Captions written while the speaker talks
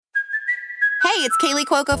Hey, it's Kaylee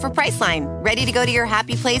Cuoco for Priceline. Ready to go to your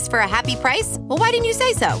happy place for a happy price? Well, why didn't you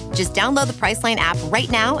say so? Just download the Priceline app right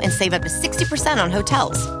now and save up to 60% on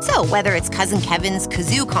hotels. So whether it's Cousin Kevin's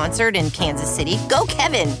Kazoo Concert in Kansas City, go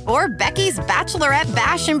Kevin, or Becky's Bachelorette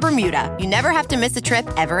Bash in Bermuda, you never have to miss a trip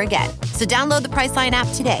ever again. So download the Priceline app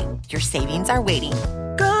today. Your savings are waiting.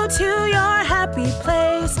 Go to your happy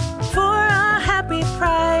place for a happy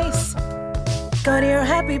price. Go to your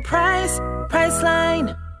happy price,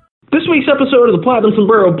 Priceline. This week's episode of the Platinum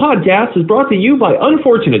Sombrero podcast is brought to you by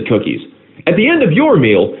Unfortunate Cookies. At the end of your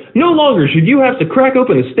meal, no longer should you have to crack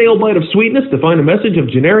open a stale bite of sweetness to find a message of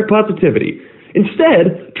generic positivity.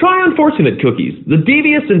 Instead, try Unfortunate Cookies, the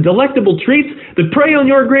devious and delectable treats that prey on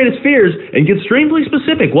your greatest fears and get strangely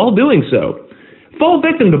specific while doing so. Fall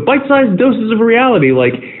victim to bite-sized doses of reality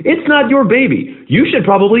like, it's not your baby, you should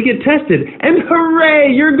probably get tested, and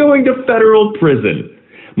hooray, you're going to federal prison.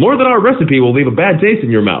 More than our recipe will leave a bad taste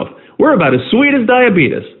in your mouth. We're about as sweet as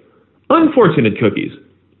diabetes. Unfortunate Cookies.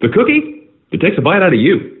 The cookie that takes a bite out of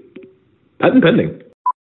you. Patent pending.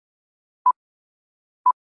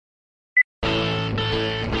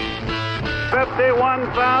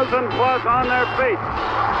 $51,000 plus on their feet.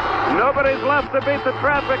 Nobody's left to beat the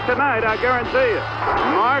traffic tonight, I guarantee you.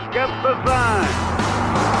 Mark gets the sign.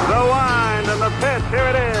 The wind and the pitch. Here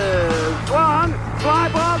it is. Swung. Fly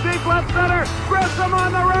ball deep left center. Grissom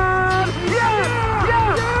on the run. Yes!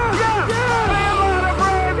 Yes! Yes! The Atlanta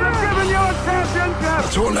Braves have given you a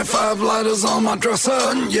championship. 25 lighters on my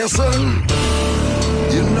dresser, yes sir.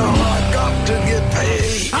 You know I got to get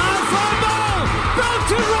paid. High fly ball, back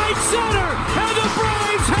to right center, and the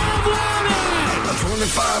Braves have won it.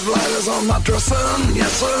 25 lighters on my dresser,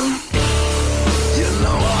 yes sir. You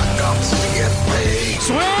know I got to get paid.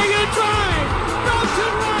 Swing and drive, back to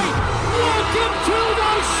right. Welcome to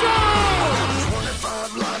the show.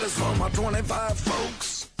 25 lighters for my 25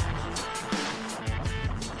 folks.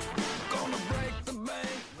 Gonna break the bank.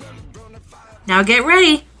 Now get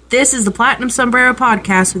ready. This is the Platinum Sombrero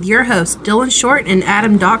Podcast with your hosts, Dylan Short and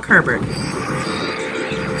Adam Doc Herbert.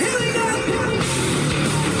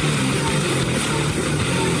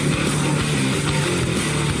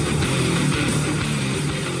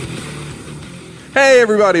 Hey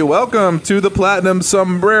everybody, welcome to the Platinum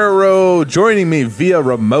Sombrero. Joining me via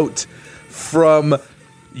remote from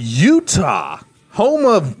Utah, home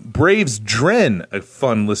of Braves Dren, a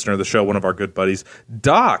fun listener of the show, one of our good buddies.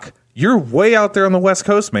 Doc, you're way out there on the West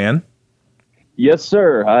Coast, man. Yes,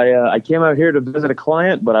 sir. I came out here to visit a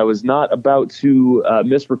client, but I was not about to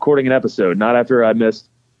miss recording an episode. Not after I missed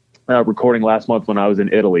recording last month when I was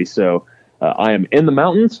in Italy. So I am in the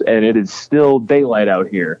mountains, and it is still daylight out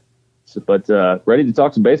here. But ready to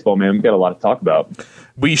talk some baseball, man. We've got a lot to talk about.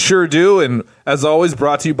 We sure do. And as always,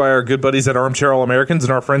 brought to you by our good buddies at Armchair All-Americans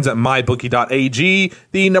and our friends at mybookie.ag,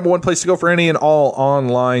 the number one place to go for any and all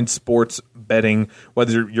online sports betting,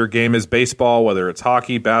 whether your game is baseball, whether it's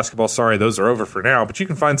hockey, basketball. Sorry, those are over for now. But you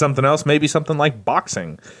can find something else, maybe something like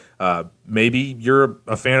boxing. Maybe you're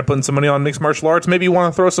a fan of putting some money on mixed martial arts. Maybe you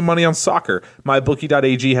want to throw some money on soccer.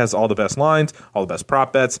 MyBookie.ag has all the best lines, all the best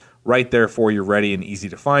prop bets right there for you, ready and easy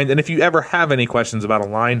to find. And if you ever have any questions about a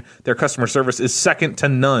line, their customer service is second to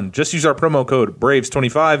none. Just use our promo code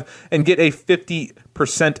BRAVES25 and get a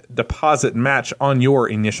 50% deposit match on your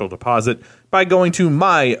initial deposit by going to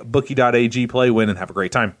MyBookie.ag. Play, win, and have a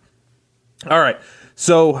great time. All right,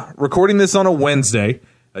 so recording this on a Wednesday.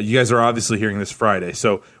 You guys are obviously hearing this Friday,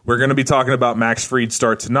 so we're going to be talking about Max Fried's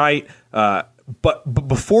start tonight. But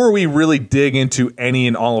before we really dig into any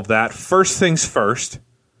and all of that, first things first,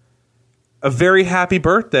 a very happy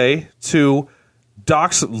birthday to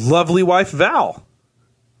Doc's lovely wife, Val.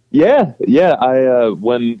 Yeah. I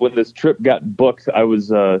when this trip got booked, I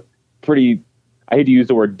was pretty. I hate to use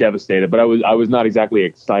the word devastated, but I was not exactly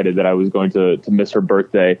excited that I was going to miss her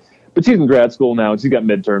birthday. But she's in grad school now, and she's got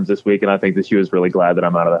midterms this week, and I think that she was really glad that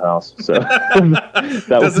I'm out of the house. So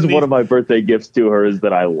that was one of my birthday gifts to her, is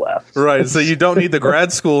that I left. Right, so you don't need the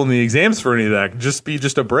grad school and the exams for any of that. Just be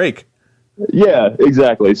just a break. Yeah,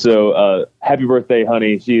 exactly. So happy birthday,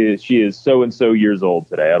 honey. She is so-and-so years old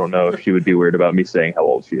today. I don't know if she would be weird about me saying how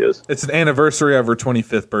old she is. It's an anniversary of her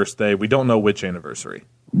 25th birthday. We don't know which anniversary.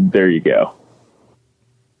 There you go.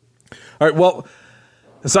 All right, well,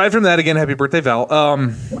 aside from that, again, happy birthday, Val.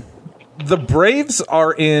 The Braves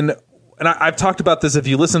are in, and I've talked about this. If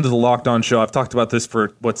you listen to the Locked On show, I've talked about this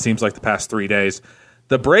for what seems like the past 3 days.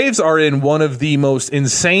 The Braves are in one of the most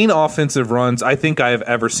insane offensive runs I think I have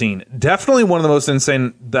ever seen. Definitely one of the most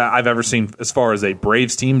insane that I've ever seen as far as a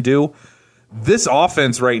Braves team do. This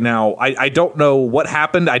offense right now, I don't know what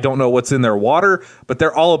happened. I don't know what's in their water, but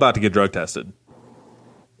they're all about to get drug tested.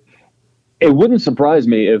 It wouldn't surprise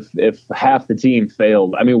me if half the team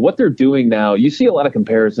failed. I mean, what they're doing now, you see a lot of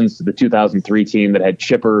comparisons to the 2003 team that had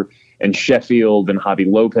Chipper and Sheffield and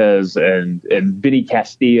Javi Lopez and Vinny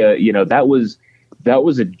Castilla. You know, that was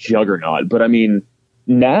a juggernaut. But I mean,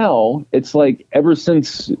 now it's like ever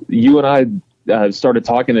since you and I started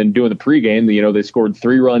talking and doing the pregame, you know, they scored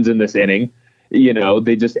 3 runs in this inning. You know,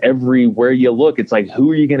 they just everywhere you look, it's like, who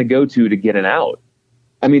are you going to go to get an out?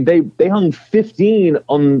 I mean, they hung 15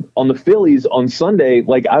 on the Phillies on Sunday.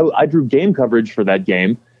 Like I drew game coverage for that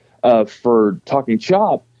game for Talking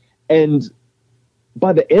Chop. And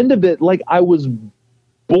by the end of it, like I was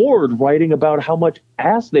bored writing about how much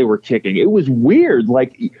ass they were kicking. It was weird.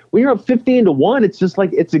 Like when you're up 15-1, it's just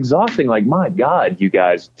like, it's exhausting. Like, my God, you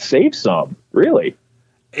guys save some, really.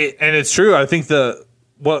 And it's true. I think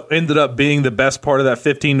what ended up being the best part of that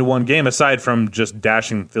 15-1 game, aside from just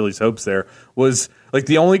dashing Phillies' hopes there, was like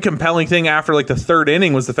the only compelling thing after like the third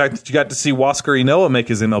inning was the fact that you got to see Huascar Ynoa make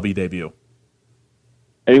his MLB debut.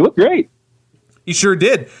 And he looked great. He sure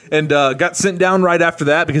did, and got sent down right after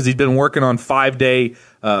that because he'd been working on 5 day.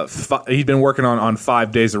 He'd been working on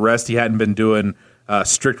 5 days of rest. He hadn't been doing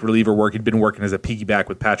strict reliever work. He'd been working as a piggyback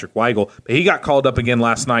with Patrick Weigel, but he got called up again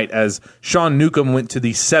last night as Sean Newcomb went to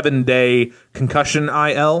the 7-day concussion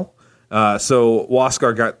IL. So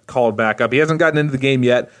Huascar got called back up. He hasn't gotten into the game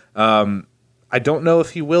yet. I don't know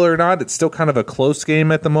if he will or not. It's still kind of a close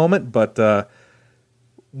game at the moment, but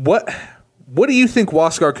what do you think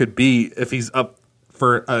Huascar could be if he's up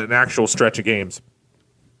for an actual stretch of games?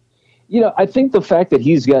 You know, I think the fact that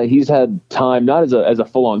he's had time, not as a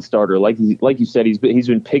full on starter, like you said, he's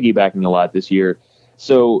been piggybacking a lot this year,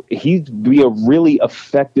 so he'd be a really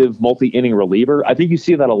effective multi-inning reliever. I think you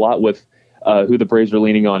see that a lot with who the Braves are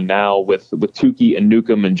leaning on now with Tukey and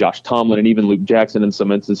Newcomb and Josh Tomlin and even Luke Jackson in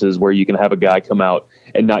some instances where you can have a guy come out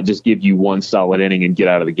and not just give you one solid inning and get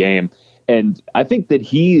out of the game. And I think that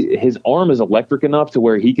his arm is electric enough to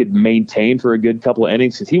where he could maintain for a good couple of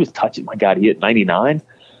innings because he was touching. My God, he hit 99.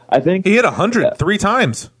 I think he hit 100 3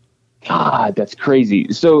 times. God, that's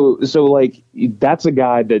crazy. So like that's a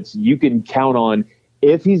guy that you can count on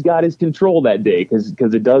if he's got his control that day because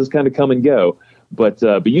it does kind of come and go. But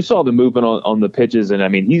you saw the movement on the pitches, and I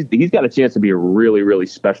mean he's got a chance to be a really, really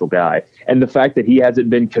special guy. And the fact that he hasn't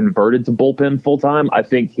been converted to bullpen full time, I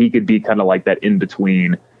think he could be kind of like that in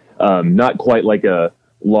between. Not quite like a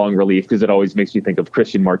long relief because it always makes you think of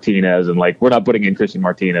Christian Martinez, and like we're not putting in Christian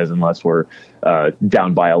Martinez unless we're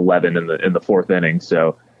down by 11 in the 4th inning.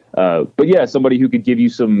 So, but yeah, somebody who could give you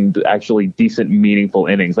some actually decent, meaningful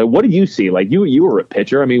innings. Like, what do you see? Like you were a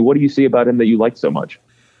pitcher. I mean, what do you see about him that you liked so much?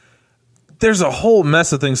 There's a whole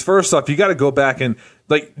mess of things. First off, you got to go back and,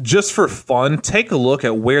 like, just for fun, take a look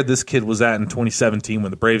at where this kid was at in 2017 when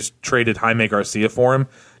the Braves traded Jaime Garcia for him.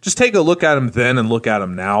 Just take a look at him then and look at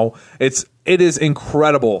him now. It is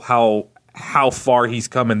incredible how far he's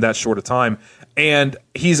come in that short of time. And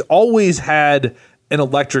he's always had an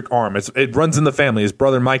electric arm. It runs in the family. His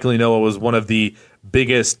brother, Michael Ynoa, was one of the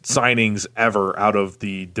biggest signings ever out of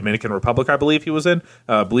the Dominican Republic, I believe he was in.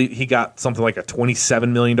 I believe he got something like a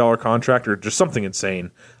 $27 million contract or just something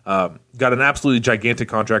insane. Got an absolutely gigantic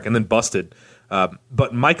contract and then busted.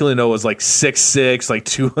 But Michael Ynoa is like 6'6", like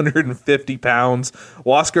 250 pounds.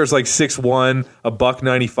 Huascar's like 6'1",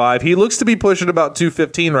 $195. He looks to be pushing about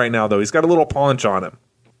 215 right now, though. He's got a little paunch on him.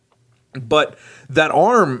 But that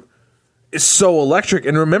arm is so electric.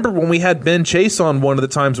 And remember when we had Ben Chase on one of the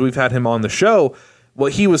times we've had him on the show,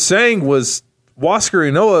 what he was saying was Huascar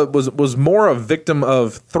Ynoa was more a victim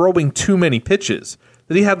of throwing too many pitches.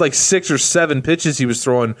 That he had like 6 or 7 pitches he was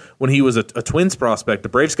throwing when he was a Twins prospect. The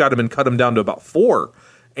Braves got him and cut him down to about 4.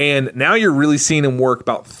 And now you're really seeing him work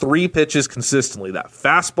about 3 pitches consistently. That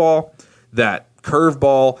fastball, that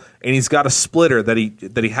curveball, and he's got a splitter that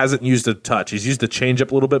he hasn't used a touch. He's used the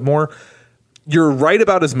changeup a little bit more. You're right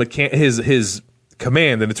about his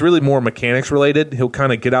command, and it's really more mechanics related. He'll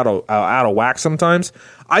kind of get out of whack sometimes.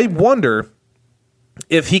 I wonder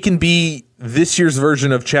if he can be this year's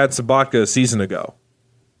version of Chad Sobotka a season ago.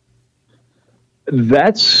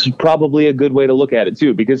 That's probably a good way to look at it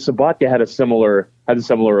too, because Sobotka had a similar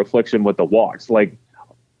affliction with the walks, like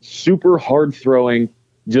super hard throwing,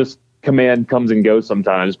 just command comes and goes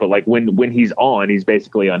sometimes, but like when he's on, he's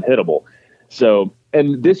basically unhittable. So,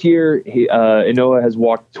 and this year, Ynoa has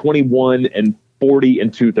walked 21 and 40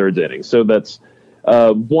 and 2/3 innings. So that's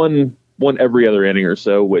one every other inning or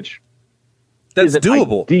so, which that's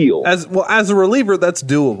doable. Ideal. As a reliever, that's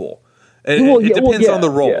doable. It depends on the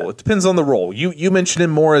role. Yeah. It depends on the role. You mentioned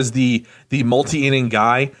him more as the multi-inning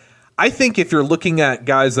guy. I think if you're looking at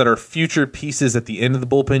guys that are future pieces at the end of the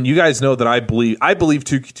bullpen, you guys know that I believe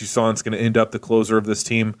Touki Toussaint's going to end up the closer of this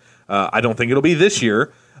team. I don't think it'll be this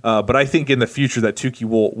year, but I think in the future that Tukey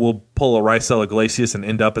will pull a Raisel Iglesias and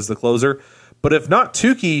end up as the closer. But if not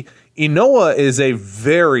Tukey, Inoa is a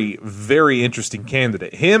very, very interesting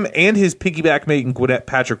candidate. Him and his piggyback mate in Gwinnett,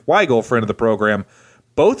 Patrick Weigel, friend of the program,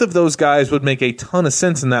 both of those guys would make a ton of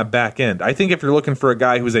sense in that back end. I think if you're looking for a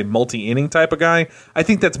guy who's a multi-inning type of guy, I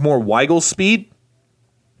think that's more Weigel's speed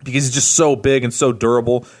because he's just so big and so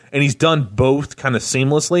durable, and he's done both kind of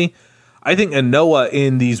seamlessly. I think Inoa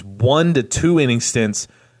in these 1 to 2 inning stints,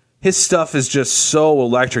 his stuff is just so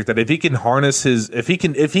electric that if he can harness if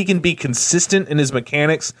he can be consistent in his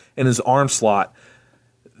mechanics and his arm slot,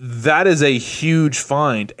 that is a huge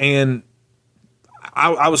find. And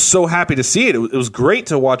I was so happy to see it. It was great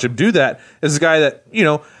to watch him do that as a guy that,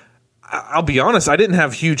 I'll be honest, I didn't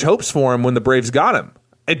have huge hopes for him when the Braves got him.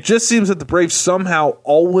 It just seems that the Braves somehow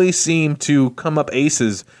always seem to come up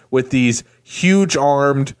aces with these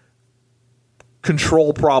huge-armed,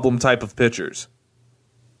 control problem type of pitchers.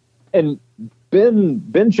 And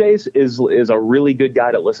Ben Chase is a really good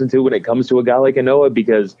guy to listen to when it comes to a guy like Inoa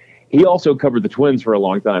because he also covered the Twins for a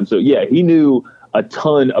long time. So, yeah, he knew a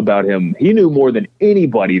ton about him. He knew more than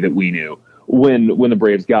anybody that we knew when the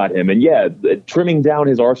Braves got him. And, yeah, trimming down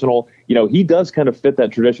his arsenal, he does kind of fit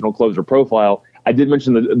that traditional closer profile. I did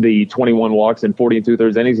mention the 21 walks in 40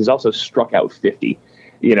 2/3 innings. He's also struck out 50,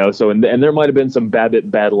 so and there might have been some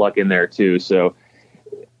bad luck in there too. So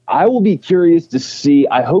I will be curious to see.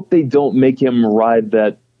 I hope they don't make him ride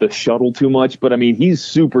the shuttle too much, but I mean, he's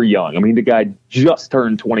super young. I mean, the guy just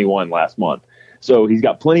turned 21 last month. So he's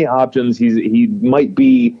got plenty of options. He might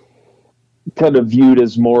be kind of viewed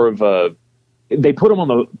as more of they put him on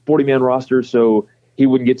the 40-man roster so he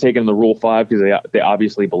wouldn't get taken in the Rule 5 because they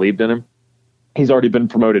obviously believed in him. He's already been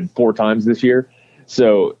promoted 4 times this year.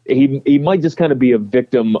 So he might just kind of be a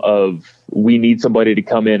victim of we need somebody to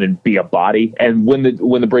come in and be a body. And when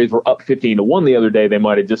the Braves were up 15-1 the other day, they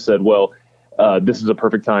might have just said, well, this is a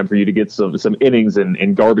perfect time for you to get some innings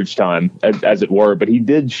in garbage time, as it were. But he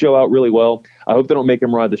did show out really well. I hope they don't make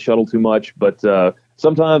him ride the shuttle too much. But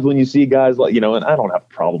sometimes when you see guys like, and I don't have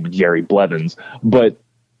a problem with Jerry Blevins, but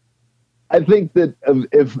I think that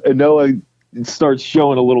if Inoa starts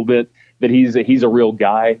showing a little bit that he's a real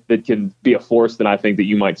guy that can be a force, then I think that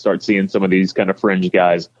you might start seeing some of these kind of fringe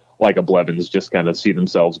guys like a Blevins just kind of see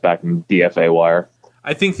themselves back in DFA wire.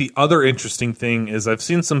 I think the other interesting thing is I've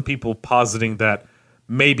seen some people positing that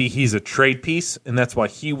maybe he's a trade piece, and that's why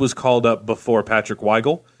he was called up before Patrick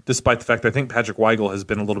Weigel, despite the fact that I think Patrick Weigel has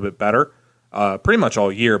been a little bit better pretty much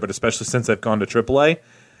all year, but especially since they've gone to AAA.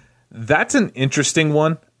 That's an interesting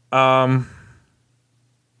one. I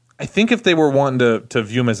think if they were wanting to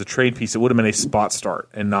view him as a trade piece, it would have been a spot start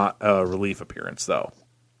and not a relief appearance, though.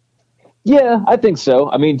 Yeah, I think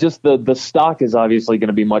so. I mean, just the stock is obviously going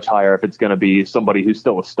to be much higher if it's going to be somebody who's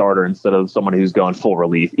still a starter instead of somebody who's going full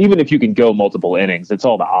relief. Even if you can go multiple innings, it's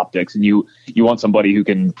all the optics, and you want somebody who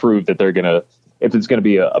can prove that they're going to, if it's going to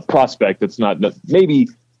be a prospect that's not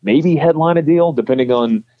maybe headline a deal, depending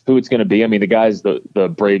on who it's going to be. I mean, the guy's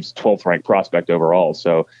the Braves' 12th ranked prospect overall,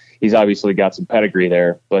 so he's obviously got some pedigree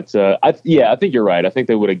there. But I think you're right. I think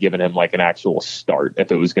they would have given him like an actual start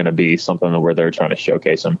if it was going to be something where they're trying to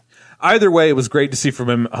showcase him. Either way, it was great to see from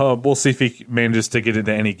him. We'll see if he manages to get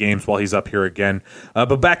into any games while he's up here again.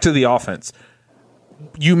 But back to the offense.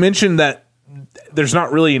 You mentioned that there's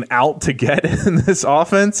not really an out to get in this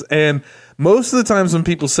offense, and most of the times when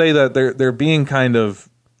people say that they're being kind of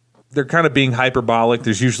being hyperbolic.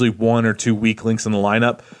 There's usually 1 or 2 weak links in the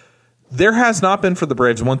lineup. There has not been for the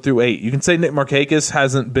Braves 1 through 8. You can say Nick Markakis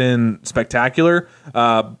hasn't been spectacular,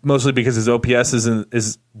 mostly because his OPS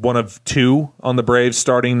is one of 2 on the Braves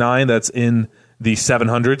starting 9 that's in the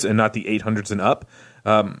 700s and not the 800s and up.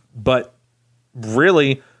 But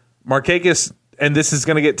really, Markakis, and this is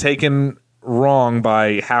going to get taken wrong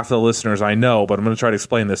by half the listeners I know, but I'm going to try to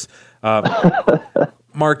explain this.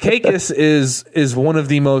 Markakis is one of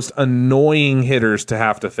the most annoying hitters to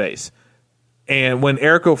have to face. And when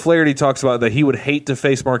Eric O'Flaherty talks about that he would hate to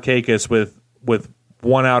face Markakis with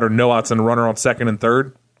 1 out or no outs and a runner on second and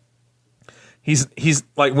third, he's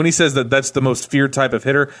like, when he says that that's the most feared type of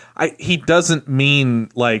hitter, he doesn't mean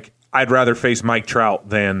like I'd rather face Mike Trout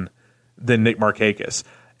than Nick Markakis.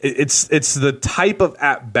 It's the type of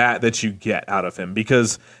at-bat that you get out of him,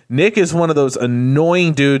 because Nick is one of those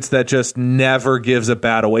annoying dudes that just never gives a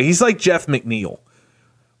bat away. He's like Jeff McNeil,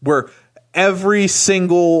 where every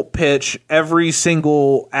single pitch, every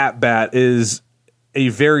single at-bat is a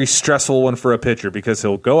very stressful one for a pitcher, because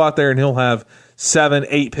he'll go out there and he'll have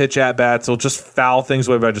 7-8 pitch at-bats. He'll just foul things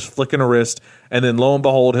away by just flicking a wrist, and then lo and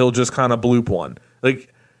behold, he'll just kind of bloop one.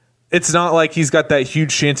 Like, It's not like he's got that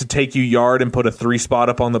huge chance to take you yard and put a 3 spot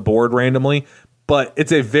up on the board randomly, but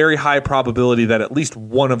it's a very high probability that at least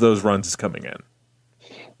one of those runs is coming in.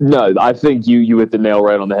 No, I think you hit the nail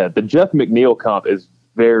right on the head. The Jeff McNeil comp is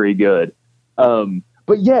very good.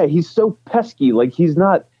 But yeah, he's so pesky. Like, he's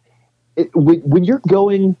not when you're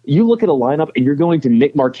going, you look at a lineup and you're going to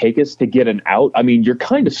Nick Markakis to get an out. I mean, you're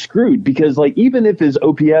kind of screwed because, like, even if his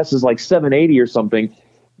OPS is like 780 or something,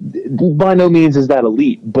 by no means is that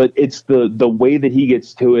elite, but it's the way that he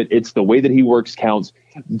gets to it. It's the way that he works counts.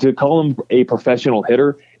 To call him a professional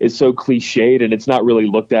hitter is so cliched, and it's not really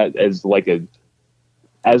looked at as like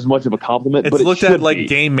as much of a compliment. It's but looked it at like be.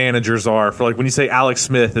 Game managers are for, like, when you say Alex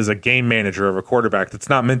Smith is a game manager of a quarterback, that's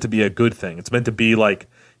not meant to be a good thing. It's meant to be like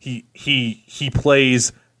he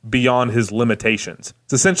plays beyond his limitations.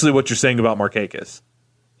 It's essentially what you're saying about Markakis.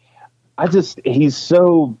 He's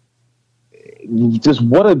so just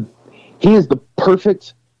he is the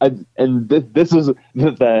perfect. And this is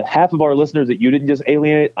the half of our listeners that you didn't just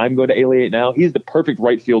alienate. I'm going to alienate now. He's the perfect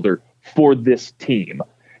right fielder for this team.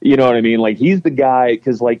 You know what I mean? Like, he's the guy,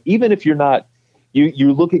 because, like, even if you're not,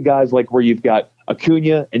 you look at guys like where you've got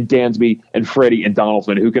Acuna and Dansby and Freddie and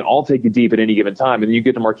Donaldson who can all take you deep at any given time. And then you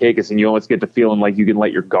get to Markakis and you almost get to feeling like you can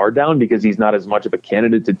let your guard down because he's not as much of a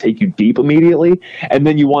candidate to take you deep immediately. And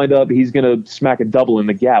then you wind up, he's going to smack a double in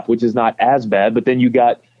the gap, which is not as bad. But then you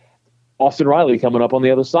got Austin Riley coming up on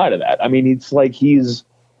the other side of that. I mean, it's like he's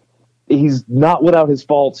not without his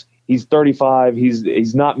faults. He's 35.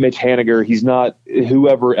 He's not Mitch Haniger. He's not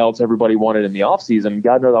whoever else everybody wanted in the offseason.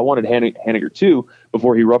 God knows I wanted Haniger too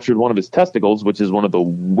before he ruptured one of his testicles, which is one of the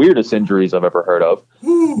weirdest injuries I've ever heard of.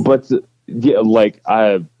 But yeah, like,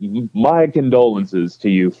 my condolences to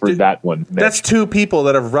you for that one. Mitch. That's 2 people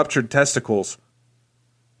that have ruptured testicles.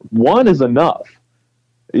 One is enough.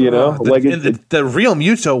 You know, the Real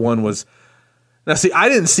Muto one was. Now, see, I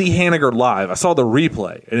didn't see Haniger live. I saw the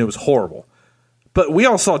replay, and it was horrible. But we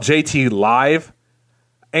all saw JT live,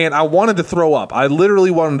 and I wanted to throw up. I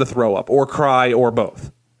literally wanted to throw up or cry or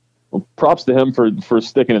both. Well, props to him for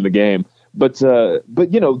sticking in the game. But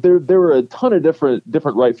you know, there were a ton of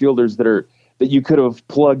different right fielders that you could have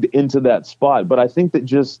plugged into that spot. But I think that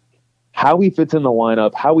just how he fits in the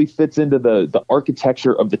lineup, how he fits into the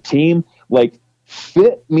architecture of the team, like,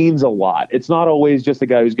 fit means a lot. It's not always just a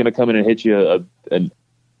guy who's going to come in and hit you a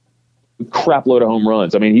crap load of home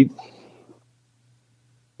runs. I mean,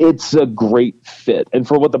 it's a great fit. And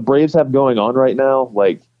for what the Braves have going on right now,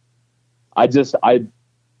 like, I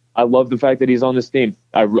love the fact that he's on this team.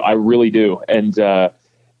 I really do. And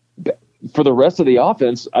for the rest of the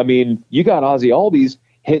offense, I mean, you got Ozzie Albies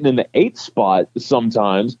hitting in the 8th spot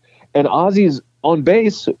sometimes, and Ozzie's on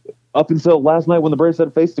base up until last night when the Braves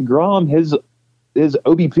had faced DeGrom. His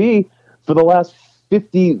OBP for the last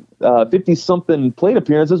 50 something plate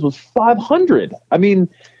appearances was 500. I mean,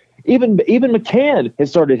 even McCann has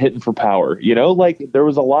started hitting for power. You know, like, there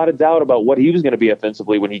was a lot of doubt about what he was going to be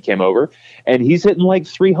offensively when he came over, and he's hitting like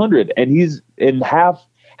 300. And he's in half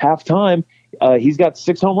time. He's got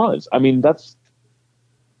 6 home runs. I mean,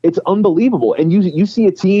 it's unbelievable. And you see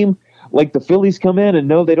a team like the Phillies come in and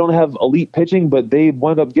know they don't have elite pitching, but they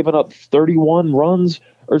wind up giving up 31 runs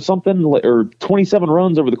or something, or 27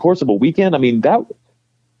 runs over the course of a weekend. I mean, that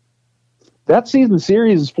season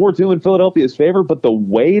series is 4-2 in Philadelphia's favor, but the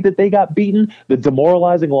way that they got beaten, the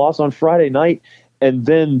demoralizing loss on Friday night, and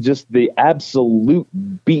then just the absolute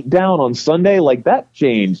beat down on Sunday, like, that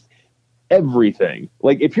changed everything.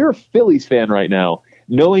 Like, if you're a Phillies fan right now,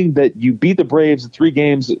 knowing that you beat the Braves first 3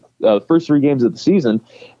 games of the season,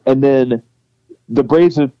 and then the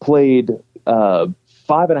Braves have played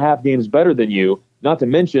 5.5 games better than you, not to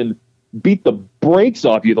mention beat the brakes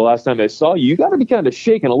off you the last time they saw you, you got to be kind of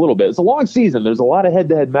shaken a little bit. It's a long season. There's a lot of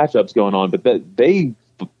head-to-head matchups going on, but they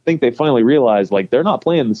think they finally realized, like, they're not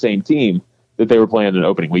playing the same team that they were playing in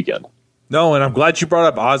opening weekend. No, and I'm glad you brought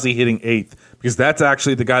up Ozzie hitting 8th, because that's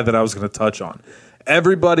actually the guy that I was going to touch on.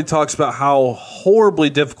 Everybody talks about how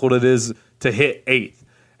horribly difficult it is to hit 8th,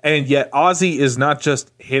 and yet Ozzie is not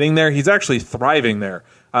just hitting there, he's actually thriving there.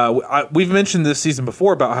 We've mentioned this season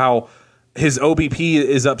before about how his OBP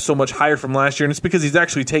is up so much higher from last year, and it's because he's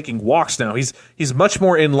actually taking walks now. He's much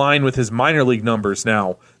more in line with his minor league numbers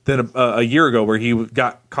now than a year ago, where he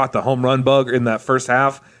caught the home run bug in that first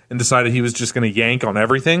half and decided he was just going to yank on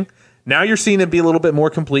everything. Now you're seeing it be a little bit more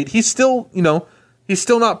complete. He's still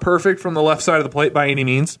not perfect from the left side of the plate by any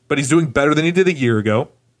means, but he's doing better than he did a year ago.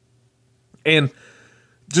 And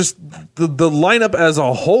just the lineup as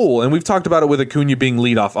a whole, and we've talked about it with Acuna being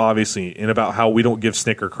leadoff, obviously, and about how we don't give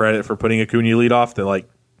Snicker credit for putting Acuna leadoff, that, like,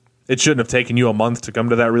 it shouldn't have taken you a month to come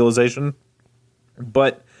to that realization.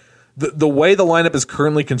 But the way the lineup is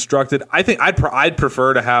currently constructed, I think I'd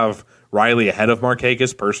prefer to have Riley ahead of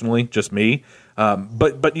Markakis personally, just me.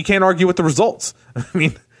 But you can't argue with the results. I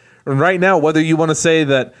mean, right now, whether you want to say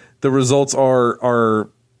that the results are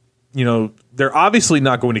they're obviously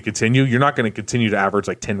not going to continue. You're not going to continue to average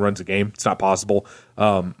like 10 runs a game. It's not possible,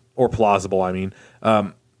 or plausible. I mean,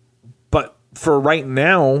 but for right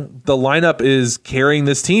now, the lineup is carrying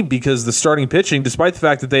this team because the starting pitching, despite the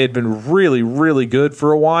fact that they had been really, really good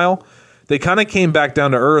for a while, they kind of came back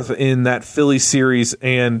down to earth in that Philly series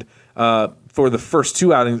and for the first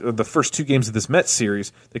two outings, or the first two games of this Mets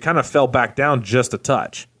series, they kind of fell back down just a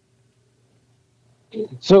touch.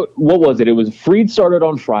 So what was it? It was Fried started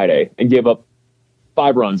on Friday and gave up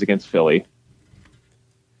 5 runs against Philly.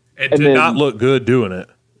 And did not look good doing it.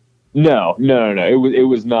 No. It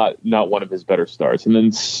was not one of his better starts. And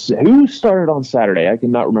then who started on Saturday? I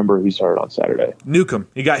cannot remember who started on Saturday. Newcomb.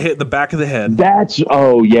 He got hit in the back of the head. That's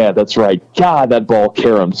right. God, that ball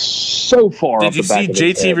carried him so far. Did you see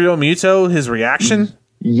JT Realmuto, his reaction?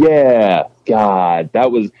 Yeah. God,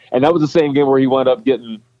 that was the same game where he wound up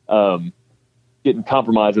getting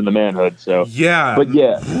compromised in the manhood. So yeah, but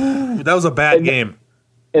yeah, that was a bad game.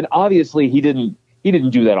 And obviously he didn't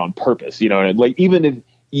do that on purpose. You know, like even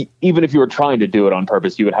if you were trying to do it on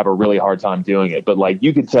purpose, you would have a really hard time doing it. But like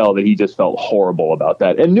you could tell that he just felt horrible about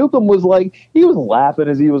that. And Newcomb was like, he was laughing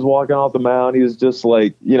as he was walking off the mound. He was just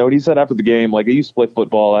like, he said after the game, like, I used to play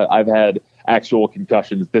football. I've had actual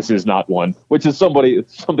concussions. This is not one, which is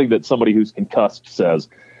something that somebody who's concussed says.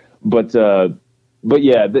 But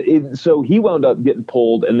yeah, so he wound up getting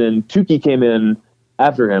pulled, and then Tukey came in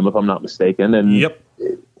after him, if I'm not mistaken. And yep.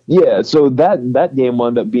 Yeah, so that game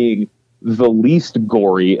wound up being the least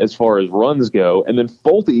gory as far as runs go. And then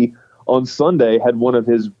Fulte on Sunday had one of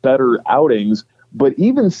his better outings, but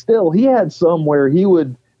even still, he had some where he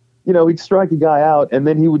would, he'd strike a guy out, and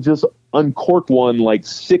then he would just uncork one like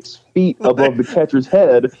 6 feet above the catcher's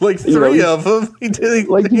head. Like 3 of them. He did.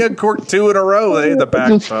 He uncorked 2 in a row. They hit the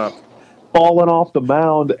backstop. Falling off the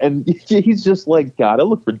mound, and he's just like, God, it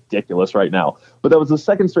looked ridiculous right now. But that was the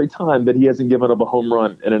second straight time that he hasn't given up a home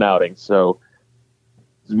run in an outing. So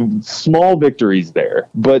small victories there.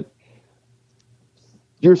 But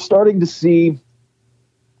you're starting to see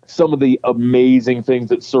some of the amazing things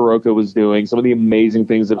that Soroka was doing, some of the amazing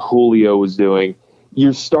things that Julio was doing.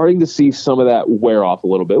 You're starting to see some of that wear off a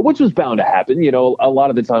little bit, which was bound to happen. A lot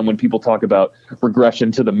of the time when people talk about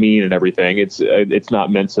regression to the mean and everything, it's not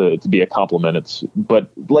meant to be a compliment. But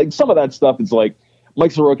like some of that stuff, it's like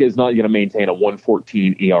Mike Soroka is not going to maintain a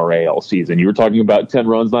 1.14 ERA all season. You were talking about 10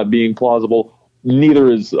 runs not being plausible. Neither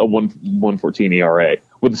is a 1.14 ERA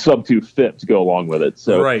with sub-2 FIP to go along with it.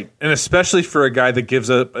 So right, and especially for a guy that gives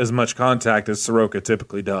up as much contact as Soroka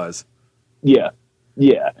typically does. Yeah,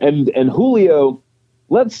 and Julio.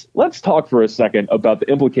 Let's talk for a second about the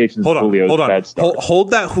implications of Julio's bad start. Hold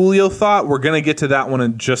that Julio thought. We're going to get to that one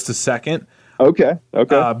in just a second. Okay.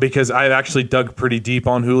 Because I've actually dug pretty deep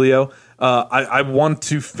on Julio. I want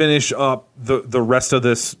to finish up the rest of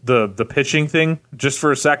this, the pitching thing, just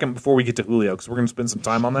for a second before we get to Julio, because we're going to spend some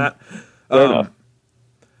time on that.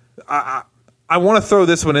 I want to throw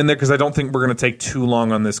this one in there because I don't think we're going to take too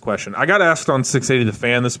long on this question. I got asked on 680 The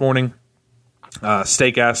Fan this morning.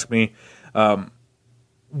 Steak asked me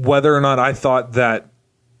whether or not I thought that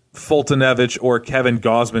Fultonevich or Kevin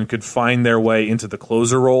Gausman could find their way into the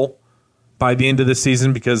closer role by the end of the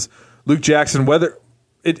season, because Luke Jackson, whether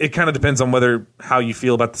it kind of depends on how you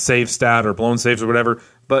feel about the save stat or blown saves or whatever,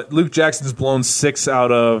 but Luke Jackson's blown 6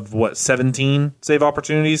 out of 17 save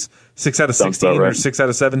opportunities, 6 out of 16 or 6 out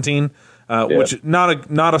of 17, which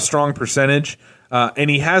not a strong percentage. And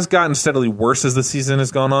he has gotten steadily worse as the season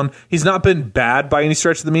has gone on. He's not been bad by any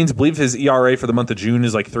stretch of the means. I believe his ERA for the month of June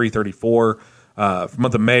is like 3.34. For the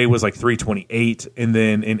month of May was like 3.28. And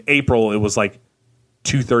then in April, it was like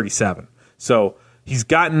 2.37. So he's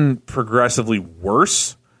gotten progressively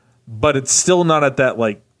worse, but it's still not at that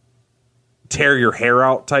like tear your hair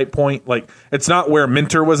out type point. Like it's not where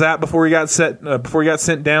Minter was at before he got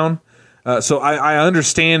sent down. So I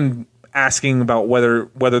understand asking about whether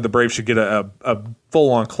the Braves should get a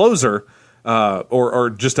full-on closer or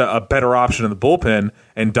just a better option in the bullpen.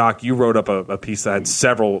 And, Doc, you wrote up a piece that had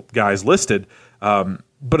several guys listed.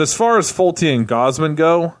 But as far as Fulte and Gausman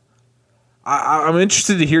go, I'm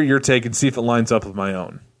interested to hear your take and see if it lines up with my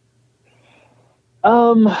own.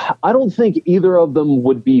 I don't think either of them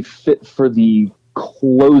would be fit for the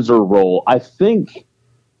closer role. I think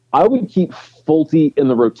I would keep Fulte in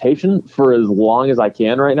the rotation for as long as I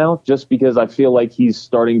can right now, just because I feel like he's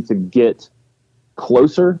starting to get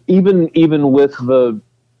closer, even with the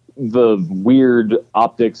weird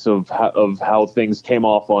optics of how things came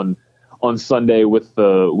off on on Sunday with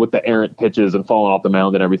the errant pitches and falling off the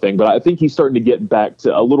mound and everything. But I think he's starting to get back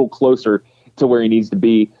to a little closer to where he needs to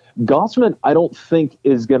be. Gausman, I don't think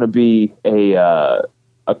is going to be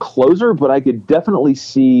a closer, but I could definitely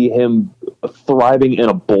see him thriving in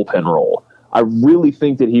a bullpen role. I really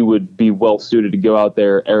think that he would be well suited to go out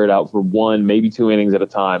there, air it out for 1, maybe 2 innings at a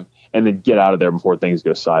time, and then get out of there before things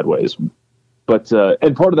go sideways. But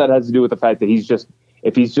and part of that has to do with the fact that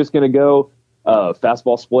if he's just going to go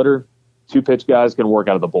fastball splitter, 2-pitch guys can work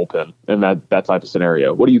out of the bullpen in that type of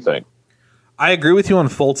scenario. What do you think? I agree with you on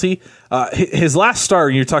Fulte. His last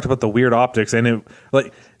start, you talked about the weird optics, and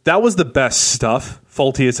that was the best stuff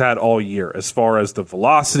Fulte has had all year, as far as the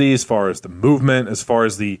velocity, as far as the movement, as far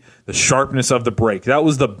as the sharpness of the break. That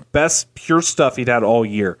was the best pure stuff he'd had all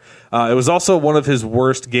year. It was also one of his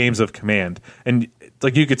worst games of command, and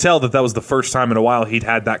you could tell that was the first time in a while he'd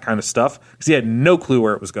had that kind of stuff because he had no clue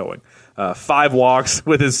where it was going. 5 walks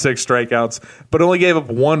with his 6 strikeouts, but only gave up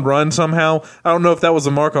 1 run somehow. I don't know if that was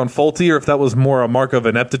a mark on Fulte or if that was more a mark of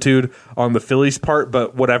ineptitude on the Phillies' part,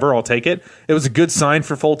 but whatever, I'll take it. It was a good sign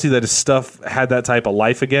for Fulte that his stuff had that type of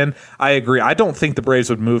life again. I agree. I don't think the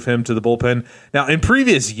Braves would move him to the bullpen. Now, in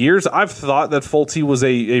previous years, I've thought that Fulte was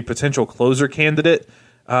a potential closer candidate.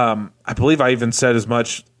 I believe I even said as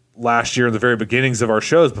much last year in the very beginnings of our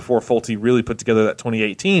shows before Fulte really put together that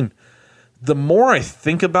 2018. The more I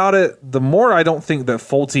think about it, the more I don't think that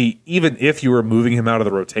Fulte, even if you were moving him out of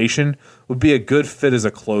the rotation, would be a good fit as a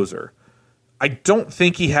closer. I don't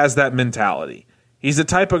think he has that mentality. He's the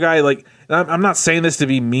type of guy, and I'm not saying this to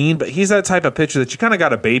be mean, but he's that type of pitcher that you kind of got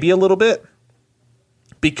to baby a little bit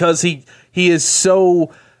because he is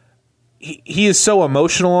so he is so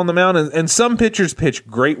emotional on the mound, and some pitchers pitch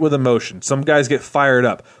great with emotion. Some guys get fired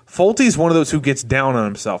up. Fulte's one of those who gets down on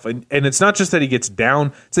himself, and it's not just that he gets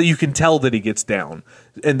down, it's that you can tell that he gets down.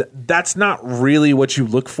 And that's not really what you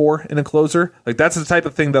look for in a closer. That's the type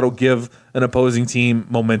of thing that'll give an opposing team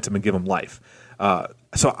momentum and give them life.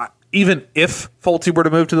 Even if Fulte were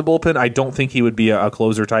to move to the bullpen, I don't think he would be a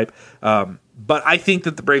closer type. But I think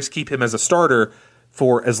that the Braves keep him as a starter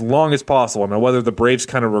for as long as possible. Now, whether the Braves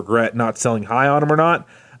kind of regret not selling high on him or not,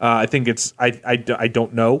 I think I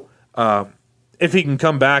don't know. If he can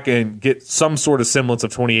come back and get some sort of semblance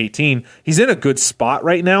of 2018, he's in a good spot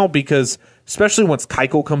right now because, especially once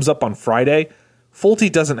Keuchel comes up on Friday, Fulte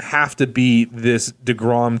doesn't have to be this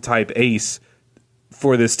DeGrom-type ace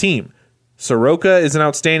for this team. Soroka is an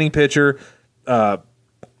outstanding pitcher.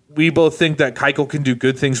 We both think that Keuchel can do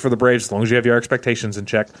good things for the Braves as long as you have your expectations in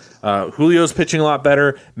check. Julio's pitching a lot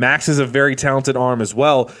better. Max is a very talented arm as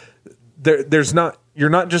well. You're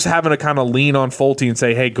not just having to kind of lean on Fulte and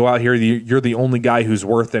say, hey, go out here. You're the only guy who's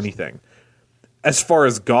worth anything. As far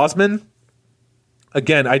as Gausman,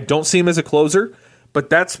 again, I don't see him as a closer, but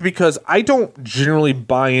that's because I don't generally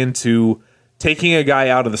buy into taking a guy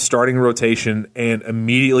out of the starting rotation and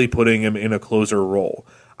immediately putting him in a closer role.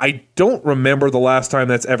 I don't remember the last time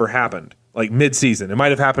that's ever happened, mid-season. It might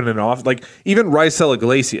have happened in off, even Raisel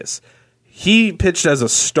Iglesias. He pitched as a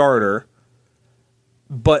starter,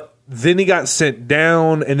 but then he got sent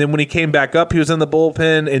down, and then when he came back up, he was in the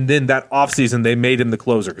bullpen, and then that offseason they made him the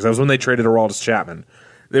closer, because that was when they traded Aroldis Chapman.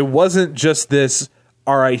 It wasn't just this,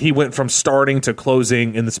 all right, he went from starting to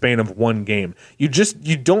closing in the span of one game. You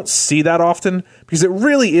don't see that often, because it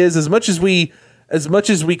really is, as much as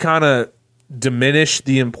we kind of diminish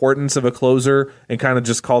the importance of a closer and kind of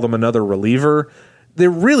just call them another reliever, there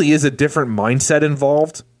really is a different mindset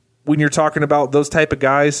involved when you're talking about those type of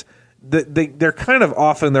guys. They're kind of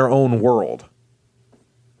off in their own world.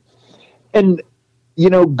 And,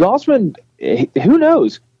 Gausman, who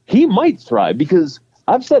knows? He might thrive because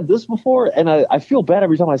I've said this before, and I feel bad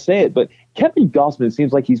every time I say it, but Kevin Gausman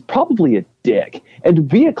seems like he's probably a dick. And to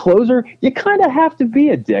be a closer, you kind of have to be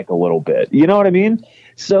a dick a little bit. You know what I mean?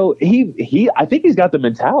 So I think he's got the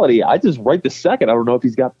mentality. I just right this second, I don't know if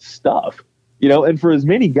he's got the stuff. And for as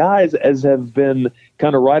many guys as have been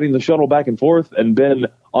kind of riding the shuttle back and forth and been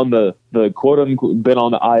on the quote unquote, been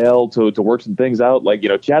on the IL to work some things out,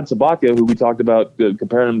 Chad Sabaka, who we talked about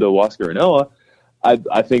comparing him to Huascar Ynoa,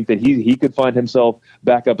 I think that he could find himself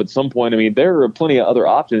back up at some point. I mean, there are plenty of other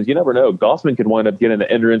options. You never know. Gausman could wind up getting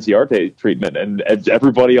the Ender Inciarte treatment, and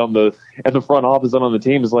everybody in the front office and on the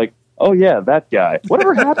team is like, oh yeah, that guy.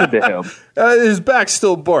 Whatever happened to him? His back's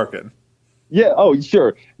still barking. Yeah. Oh,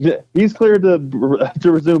 sure. He's cleared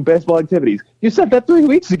to resume baseball activities. You said that 3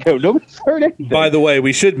 weeks ago. Nobody's heard anything. By the way,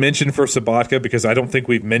 we should mention for Sabatka, because I don't think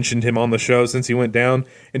we've mentioned him on the show since he went down.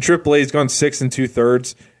 In AAA, he's gone 6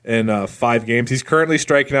 2/3 in 5 games. He's currently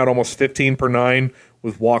striking out almost 15 per 9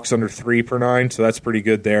 with walks under 3 per 9, so that's pretty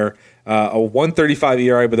good there. A 1.35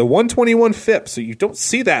 ERA with a 1.21 FIP, so you don't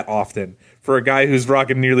see that often for a guy who's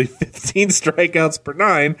rocking nearly 15 strikeouts per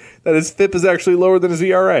 9. That his FIP is actually lower than his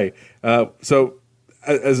ERA. So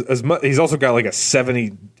as much, he's also got like a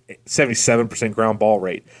 77% ground ball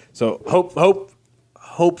rate. So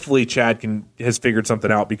hopefully Chad has figured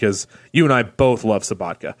something out, because you and I both love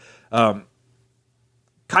Sabathka.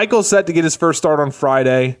 Keuchel's set to get his first start on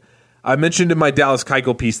Friday. I mentioned in my Dallas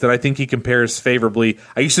Keuchel piece that I think he compares favorably.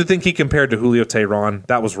 I used to think he compared to Julio Teheran.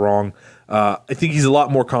 That was wrong. I think he's a lot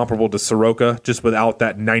more comparable to Soroka, just without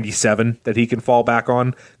that 97 that he can fall back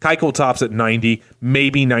on. Keuchel tops at 90,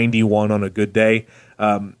 maybe 91 on a good day.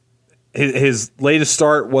 His latest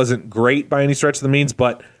start wasn't great by any stretch of the means,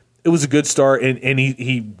 but it was a good start, and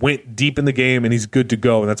he went deep in the game, and he's good to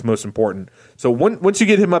go, and that's most important. So once you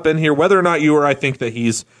get him up in here, whether or not you or I think that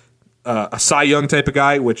he's a Cy Young type of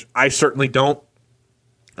guy, which I certainly don't,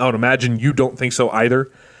 I would imagine you don't think so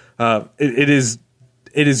either. It is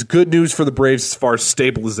good news for the Braves as far as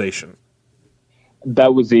stabilization.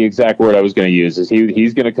 That was the exact word I was going to use. Is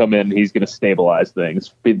he's going to come in, he's going to stabilize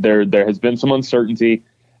things. There has been some uncertainty.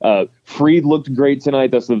 Fried looked great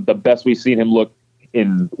tonight. That's the best we've seen him look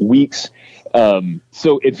in weeks.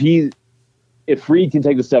 So if Fried can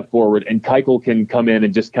take the step forward and Keuchel can come in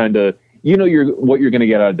and just kind of, what you're going to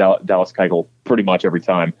get out of Dallas Keuchel pretty much every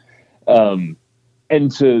time.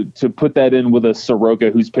 And to put that in with a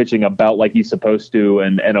Soroka who's pitching about like he's supposed to,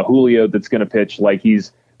 and a Julio that's going to pitch like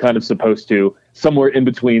he's kind of supposed to, somewhere in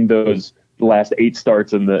between those last 8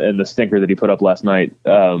 starts and the stinker that he put up last night.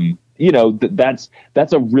 That's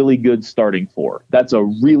a really good starting four. That's a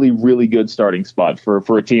really, really good starting spot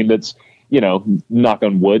for a team that's, knock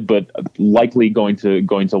on wood, but likely going to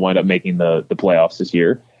wind up making the playoffs this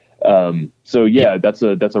year. So yeah, that's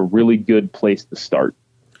a really good place to start.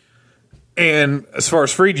 And as far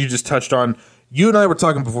as Fried, you just touched on, you and I were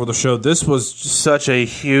talking before the show, this was such a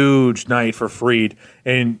huge night for Fried.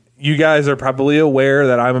 And you guys are probably aware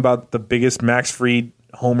that I'm about the biggest Max Fried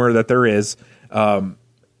homer that there is. And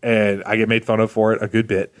I get made fun of for it a good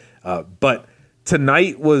bit. But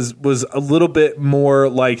tonight was a little bit more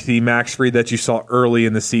like the Max Fried that you saw early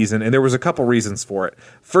in the season, and there was a couple reasons for it.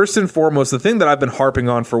 First and foremost, the thing that I've been harping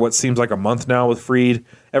on for what seems like a month now with Fried,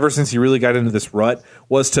 ever since he really got into this rut,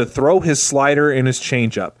 was to throw his slider and his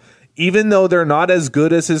changeup. Even though they're not as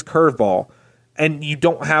good as his curveball, and you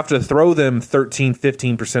don't have to throw them 13,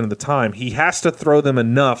 15% of the time, he has to throw them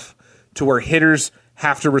enough to where hitters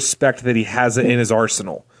have to respect that he has it in his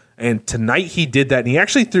arsenal. And tonight he did that, and he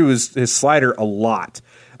actually threw his slider a lot.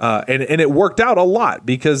 And it worked out a lot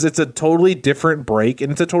because it's a totally different break,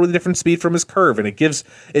 and it's a totally different speed from his curve, and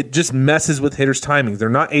it just messes with hitters' timing. They're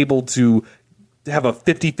not able to have a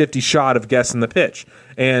 50-50 shot of guessing the pitch.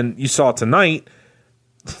 And you saw tonight,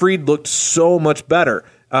 Fried looked so much better.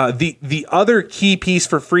 The other key piece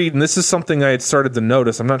for Fried, and this is something I had started to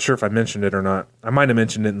notice, I'm not sure if I mentioned it or not. I might have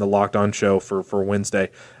mentioned it in the Locked On show for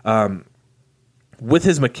Wednesday. With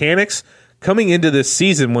his mechanics, coming into this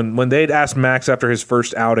season, when they'd asked Max after his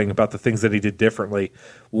first outing about the things that he did differently,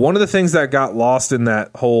 one of the things that got lost in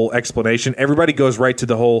that whole explanation, everybody goes right to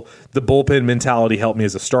the bullpen mentality helped me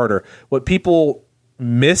as a starter. What people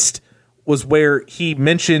missed was where he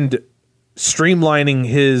mentioned streamlining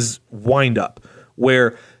his windup,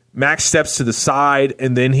 where Max steps to the side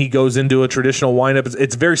and then he goes into a traditional windup.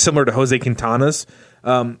 It's very similar to Jose Quintana's.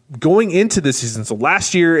 Going into this season, so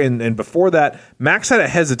last year and before that, Max had a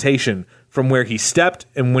hesitation from where he stepped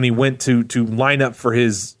and when he went to line up for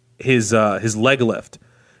his leg lift.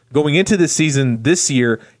 Going into this season, this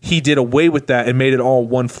year, he did away with that and made it all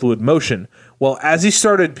one fluid motion. Well, as he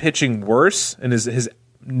started pitching worse and his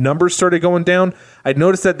numbers started going down, I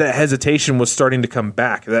noticed that hesitation was starting to come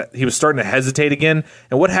back, that he was starting to hesitate again.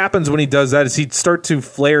 And what happens when he does that is he'd start to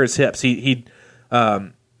flare his hips. He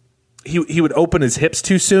would open his hips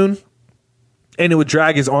too soon, and it would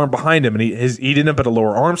drag his arm behind him, and he'd end up at a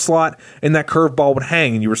lower arm slot, and that curveball would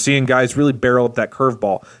hang, and you were seeing guys really barrel up that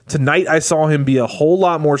curveball. Tonight, I saw him be a whole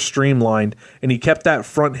lot more streamlined, and he kept that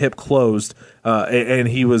front hip closed, and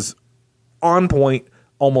he was on point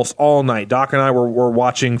almost all night. Doc and I were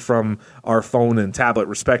watching from our phone and tablet,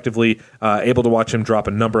 respectively, able to watch him drop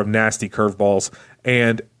a number of nasty curveballs,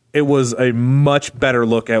 and it was a much better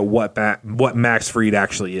look at what Max Fried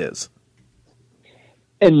actually is.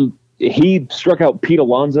 And he struck out Pete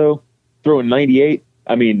Alonso throwing 98.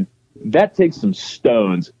 I mean, that takes some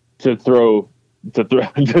stones to throw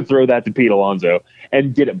that to Pete Alonso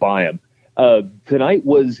and get it by him. Tonight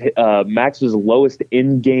was Max's lowest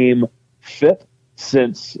in-game FIP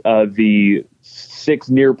since the 6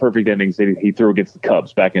 near perfect innings that he threw against the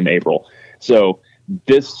Cubs back in April. So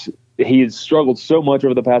he has struggled so much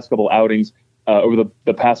over the past couple outings. Over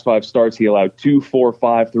the past 5 starts, he allowed 2, 4,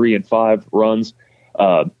 5, 3, and 5 runs.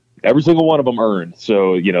 Every single one of them earned.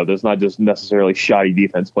 So, there's not just necessarily shoddy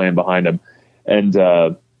defense playing behind him. And,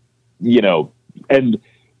 and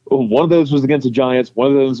one of those was against the Giants, one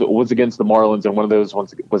of those was against the Marlins, and one of those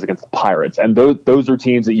was against the Pirates. And those are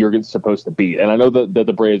teams that you're supposed to beat. And I know that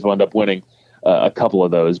the Braves will end up winning a couple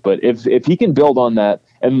of those, but if he can build on that,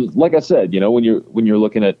 and like I said, when you're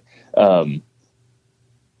looking at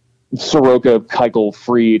Soroka, Keuchel,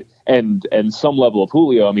 Fried, and some level of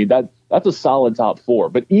Julio, I mean that's a solid top 4.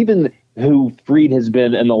 But even who Fried has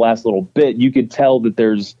been in the last little bit, you could tell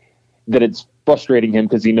that it's frustrating him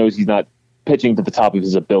because he knows he's not pitching to the top of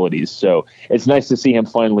his abilities. So it's nice to see him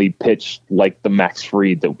finally pitch like the Max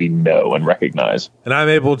Fried that we know and recognize. And I'm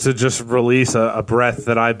able to just release a breath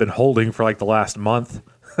that I've been holding for like the last month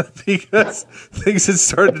because things had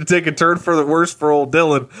started to take a turn for the worse for old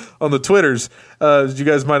Dylan on the Twitters. You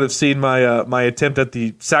guys might have seen my attempt at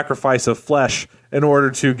the sacrifice of flesh in order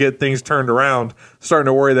to get things turned around, starting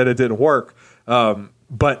to worry that it didn't work.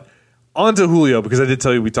 But on to Julio, because I did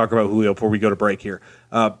tell you we talk about Julio before we go to break here.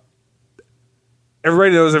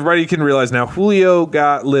 Everybody can realize now Julio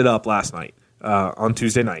got lit up last night on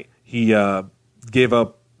Tuesday night. He gave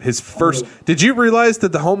up his first. Did you realize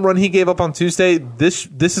that the home run he gave up on Tuesday, this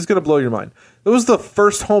is going to blow your mind. It was the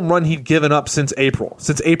first home run he'd given up since April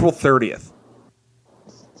 30th.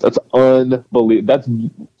 That's unbelievable. That's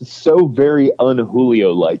so very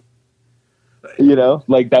un-Julio-like.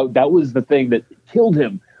 Like that was the thing that killed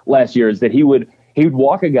him last year, is that he would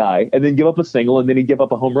walk a guy and then give up a single and then he'd give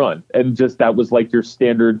up a home run. And just that was like your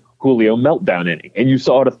standard Julio meltdown inning. And you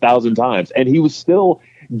saw it 1,000 times. And he was still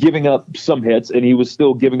giving up some hits and he was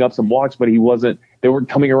still giving up some walks, but they weren't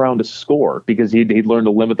coming around to score because he'd learned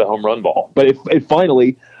to limit the home run ball. But it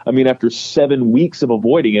finally, after 7 weeks of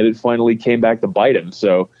avoiding it finally came back to bite him.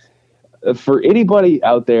 So for anybody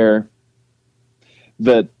out there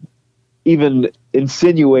that even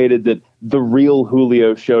insinuated that the real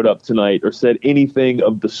Julio showed up tonight or said anything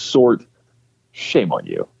of the sort, shame on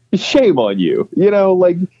you. Shame on you.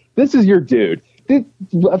 This is your dude.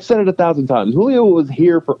 I've said it 1,000 times. Julio was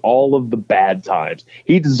here for all of the bad times.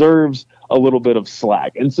 He deserves a little bit of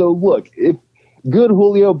slack. And so, look, if good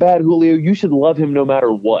Julio, bad Julio, you should love him no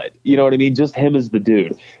matter what. You know what I mean? Just him as the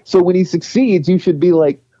dude. So when he succeeds, you should be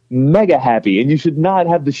mega happy, and you should not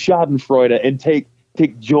have the schadenfreude and take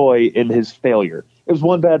joy in his failure. It was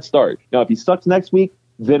one bad start. Now, if he sucks next week,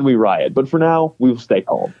 then we riot. But for now, we will stay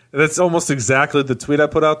calm. That's almost exactly the tweet I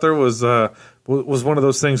put out there was one of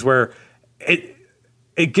those things where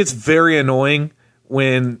it gets very annoying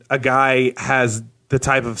when a guy has the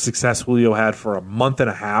type of success Julio had for a month and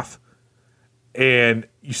a half and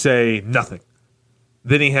you say nothing.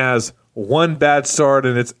 Then he has one bad start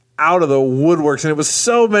and it's out of the woodworks, and it was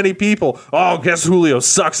so many people. Oh, guess Julio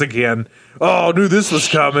sucks again. Oh, knew this was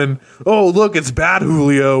coming. Oh, look, it's bad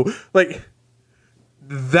Julio.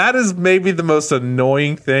 That is maybe the most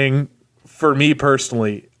annoying thing for me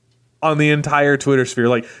personally on the entire Twitter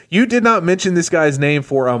sphere. You did not mention this guy's name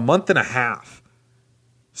for a month and a half.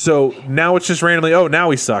 So now it's just randomly, oh,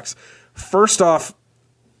 now he sucks. First off,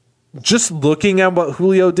 just looking at what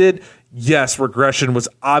Julio did, yes, regression was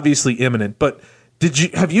obviously imminent, but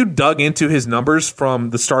have you dug into his numbers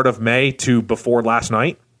from the start of May to before last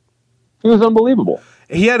night? He was unbelievable.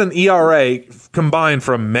 He had an ERA combined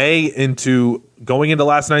from May into going into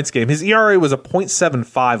last night's game. His ERA was a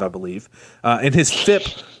 .75, I believe, and his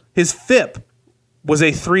FIP was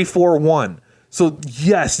a 3.41. So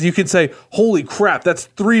yes, you can say, "Holy crap, that's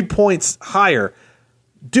 3 points higher."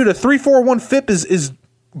 Dude, a 3.41 FIP is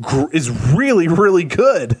really, really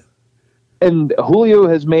good. And Julio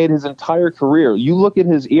has made his entire career. You look at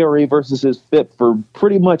his ERA versus his FIP for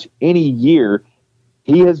pretty much any year.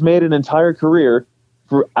 He has made an entire career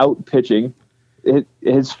for out pitching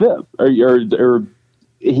his FIP, or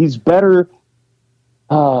he's better.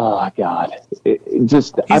 Oh God!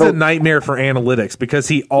 He's a nightmare for analytics because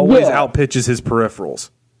he always outpitches his peripherals.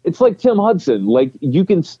 It's like Tim Hudson. You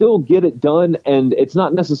can still get it done, and it's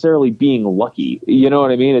not necessarily being lucky. You know what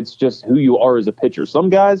I mean? It's just who you are as a pitcher. Some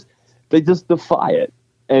guys, they just defy it.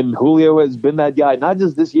 And Julio has been that guy, not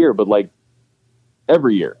just this year, but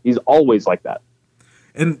every year. He's always like that.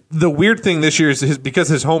 And the weird thing this year is because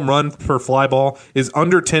his home run per fly ball is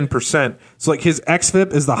under 10%. So his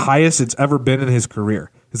xFIP is the highest it's ever been in his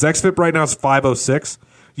career. His xFIP right now is 5.06.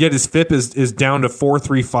 Yet his FIP is down to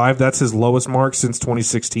 4.35. That's his lowest mark since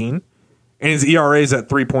 2016. And his ERA is at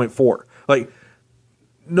 3.4.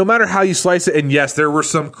 No matter how you slice it, and yes, there were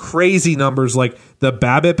some crazy numbers. The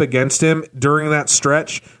BABIP against him during that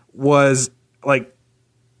stretch was like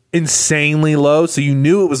insanely low, so you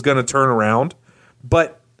knew it was going to turn around.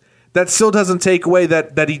 But that still doesn't take away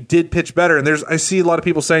that he did pitch better. And I see a lot of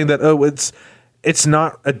people saying that, oh, it's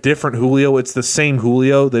not a different Julio, it's the same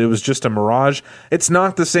Julio, that it was just a mirage. It's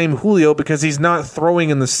not the same Julio because he's not throwing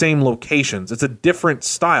in the same locations. It's a different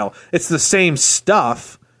style. It's the same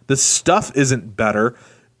stuff. The stuff isn't better,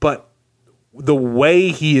 but the way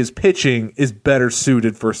he is pitching is better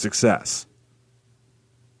suited for success.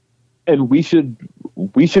 And we should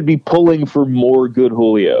be pulling for more good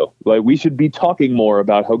Julio. Like, we should be talking more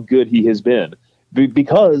about how good he has been,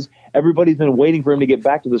 because everybody's been waiting for him to get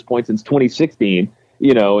back to this point since 2016.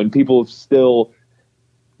 And people still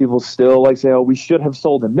like say, oh, we should have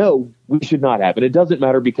sold him. No, we should not have. And it doesn't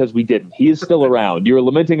matter because we didn't. He is still around. You're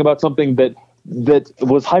lamenting about something that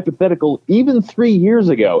was hypothetical even 3 years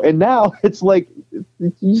ago. And now it's like,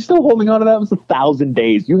 you're still holding on to that. It was 1,000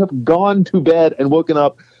 days. You have gone to bed and woken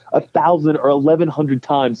up 1,000 or 1,100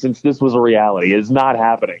 times since this was a reality. It is not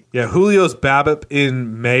happening. Yeah, Julio's BABIP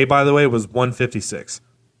in May, by the way, was 156.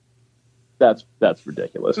 That's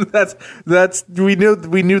ridiculous. that's we knew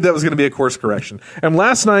that was going to be a course correction. And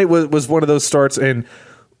last night was one of those starts, and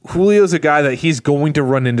Julio's a guy that he's going to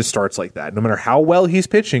run into starts like that. No matter how well he's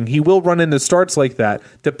pitching, he will run into starts like that,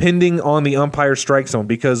 depending on the umpire strike zone,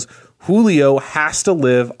 because Julio has to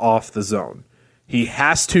live off the zone. He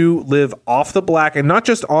has to live off the black, and not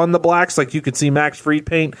just on the blacks like you could see Max Fried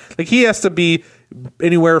paint. Like, he has to be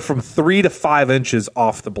anywhere from 3 to 5 inches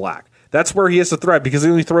off the black. That's where he has to thrive, because he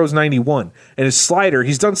only throws 91. And his slider,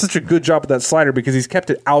 he's done such a good job with that slider because he's kept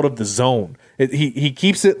it out of the zone. He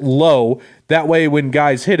keeps it low. That way when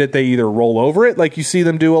guys hit it, they either roll over it, like you see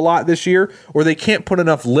them do a lot this year, or they can't put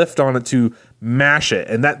enough lift on it to mash it.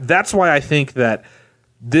 And that's why I think that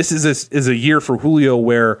this is a year for Julio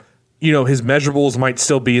where, his measurables might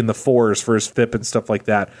still be in the 4s for his FIP and stuff like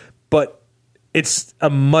that. But it's a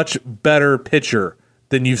much better pitcher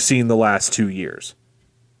than you've seen the last 2 years.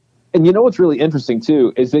 And what's really interesting,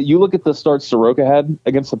 too, is that you look at the start Soroka had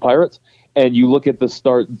against the Pirates, and you look at the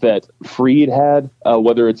start that Fried had,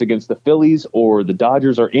 whether it's against the Phillies or the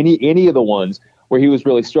Dodgers or any of the ones where he was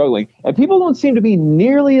really struggling. And people don't seem to be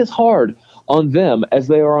nearly as hard on them as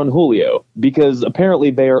they are on Julio, because apparently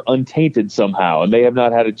they are untainted somehow, and they have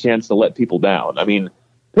not had a chance to let people down. I mean,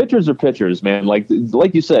 pitchers are pitchers, man. Like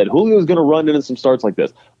you said, Julio is going to run into some starts like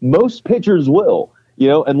this. Most pitchers will,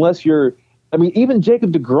 unless you're... I mean, even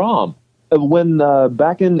Jacob deGrom, when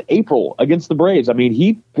back in April against the Braves, I mean,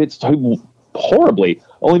 he pitched horribly.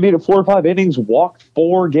 Only made it 4 or 5 innings, walked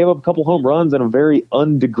 4, gave up a couple home runs in a very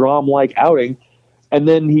un-DeGrom-like outing. And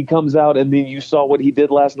then he comes out, and then you saw what he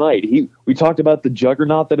did last night. We talked about the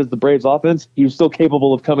juggernaut that is the Braves offense. He was still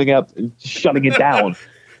capable of coming out and shutting it down.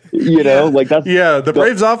 The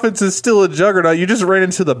Braves offense is still a juggernaut. You just ran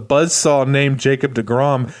into the buzzsaw named Jacob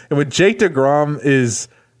deGrom. And when Jake deGrom is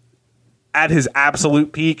at his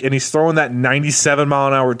absolute peak, and he's throwing that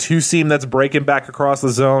 97-mile-an-hour two-seam that's breaking back across the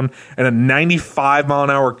zone, and a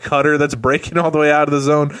 95-mile-an-hour cutter that's breaking all the way out of the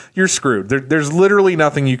zone, you're screwed. There's literally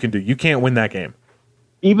nothing you can do. You can't win that game.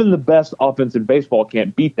 Even the best offense in baseball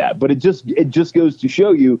can't beat that. But it just goes to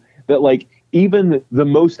show you that, like, even the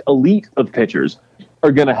most elite of pitchers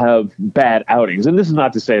are going to have bad outings. And this is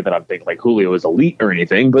not to say that I think, like, Julio is elite or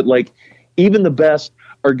anything, but, like, even the best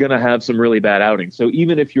are going to have some really bad outings. So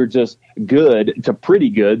even if you're just good to pretty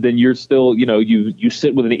good, then you're still, you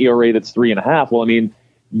sit with an ERA that's 3.5. Well, I mean,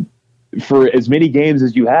 for as many games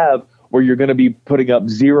as you have where you're going to be putting up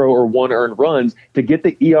 0 or 1 earned runs, to get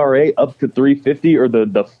the ERA up to 3.50 or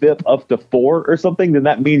the FIP up to 4 or something, then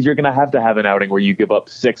that means you're going to have an outing where you give up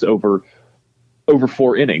 6 over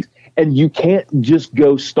 4 innings. And you can't just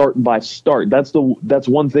go start by start. That's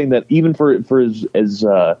one thing that, even for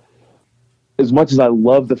as much as I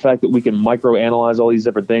love the fact that we can microanalyze all these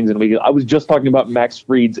different things, and I was just talking about Max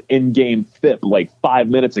Fried's in-game FIP like 5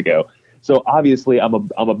 minutes ago. So obviously I'm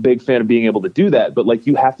a big fan of being able to do that, but like,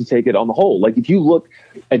 you have to take it on the whole. Like, if you look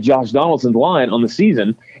at Josh Donaldson's line on the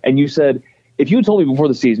season, and you said, if you had told me before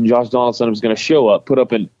the season Josh Donaldson was going to show up, put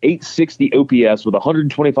up an 860 OPS with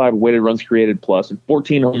 125 weighted runs created plus and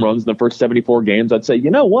 14 home runs in the first 74 games, I'd say,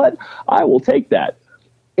 you know what? I will take that.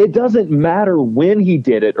 It doesn't matter when he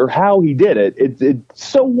did it or how he did it.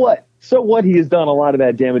 So what? So what? He has done a lot of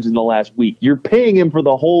that damage in the last week. You're paying him for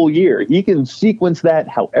the whole year. He can sequence that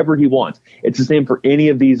however he wants. It's the same for any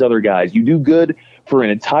of these other guys. You do good for an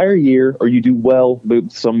entire year, or you do well.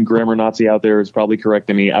 Some grammar Nazi out there is probably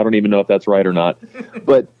correcting me. I don't even know if that's right or not.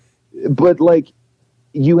 But like,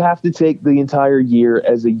 you have to take the entire year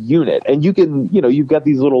as a unit. And you can, you've got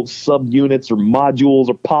these little subunits or modules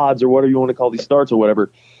or pods or whatever you want to call these starts or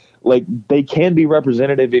whatever. like they can be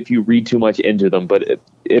representative if you read too much into them. But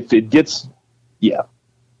if it gets,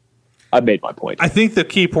 I made my point. I think the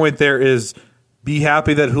key point there is be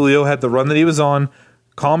happy that Julio had the run that he was on.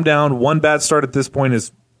 Calm down. One bad start at this point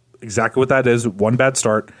is exactly what that is, one bad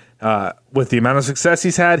start. With the amount of success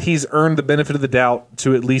he's had, he's earned the benefit of the doubt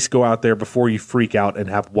to at least go out there before you freak out and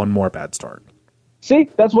have one more bad start. See,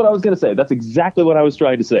 that's what I was going to say. That's exactly what I was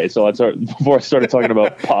trying to say. So before I started talking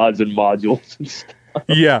about pods and modules and stuff.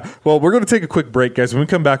 Yeah, well, we're going to take a quick break, guys. When we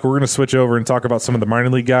come back, we're going to switch over and talk about some of the minor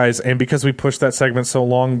league guys. And because we pushed that segment so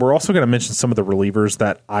long, we're also going to mention some of the relievers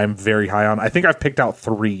that I'm very high on. I think I've picked out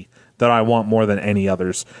 3 that I want more than any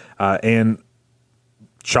others. And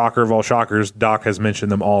shocker of all shockers, Doc has mentioned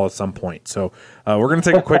them all at some point. So we're going to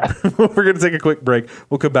take a quick break.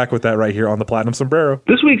 We'll come back with that right here on the Platinum Sombrero.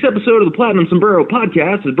 This week's episode of the Platinum Sombrero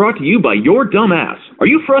podcast is brought to you by your dumbass. Are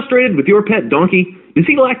you frustrated with your pet donkey? Does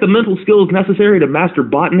he lack the mental skills necessary to master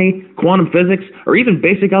botany, quantum physics, or even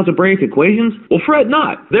basic algebraic equations? Well, fret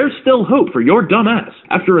not. There's still hope for your dumbass.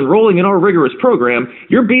 After enrolling in our rigorous program,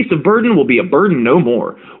 your beast of burden will be a burden no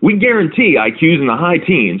more. We guarantee IQs in the high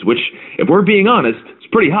teens, which, if we're being honest, is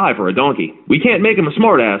pretty high for a donkey. We can't make him a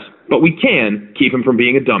smartass, but we can keep him from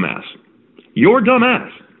being a dumbass. Your dumbass.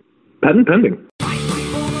 Patent pending.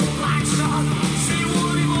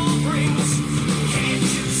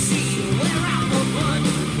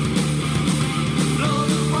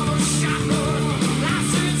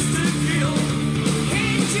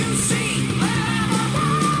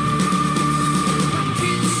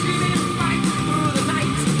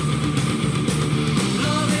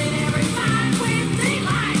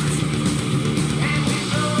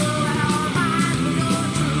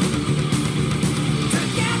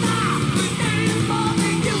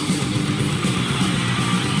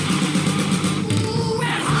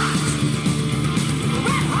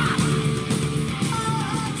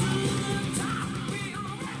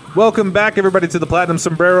 Welcome back, everybody, to the Platinum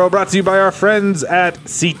Sombrero, brought to you by our friends at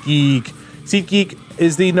SeatGeek. SeatGeek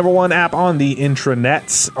is the #1 app on the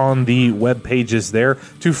intranets, on the web pages there,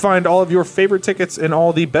 to find all of your favorite tickets and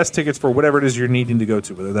all the best tickets for whatever it is you're needing to go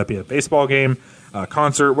to, whether that be a baseball game, a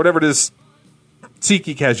concert, whatever it is.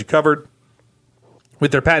 SeatGeek has you covered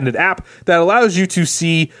with their patented app that allows you to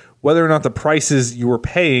see whether or not the prices you are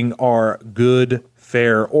paying are good,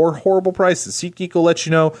 fair, or horrible prices. SeatGeek will let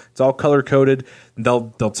you know. It's all color-coded.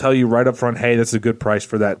 They'll tell you right up front, hey, that's a good price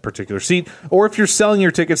for that particular seat. Or if you're selling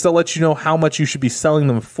your tickets, they'll let you know how much you should be selling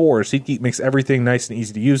them for. SeatGeek makes everything nice and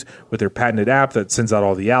easy to use with their patented app that sends out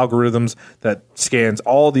all the algorithms, that scans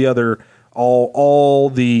all the other all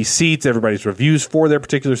the seats, everybody's reviews for their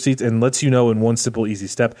particular seats, and lets you know in one simple, easy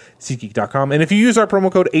step, SeatGeek.com. And if you use our promo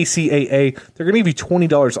code ACAA, they're going to give you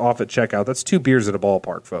 $20 off at checkout. That's 2 beers at a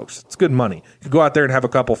ballpark, folks. It's good money. You can go out there and have a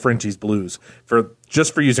couple Frenchies Blues for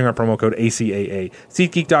using our promo code ACAA.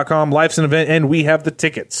 SeatGeek.com, life's an event, and we have the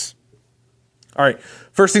tickets. All right,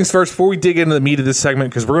 first things first, before we dig into the meat of this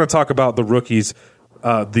segment, because we're going to talk about the rookies,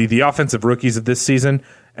 the offensive rookies of this season,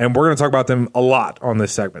 and we're going to talk about them a lot on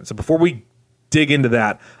this segment. So before we dig into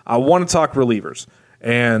that, I want to talk relievers.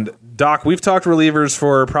 And Doc, we've talked relievers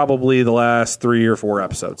for probably the last 3 or 4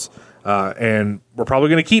 episodes. And we're probably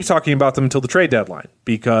going to keep talking about them until the trade deadline,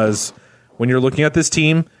 because when you're looking at this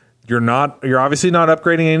team, you're obviously not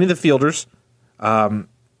upgrading any of the fielders.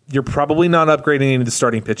 You're probably not upgrading any of the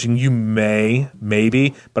starting pitching. You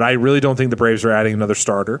maybe, but I really don't think the Braves are adding another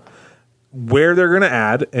starter. Where they're going to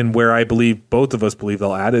add, and where I believe both of us believe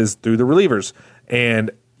they'll add, is through the relievers. And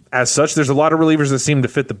as such, there's a lot of relievers that seem to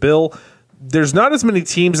fit the bill. There's not as many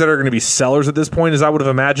teams that are going to be sellers at this point as I would have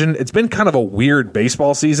imagined. It's been kind of a weird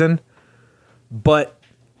baseball season, but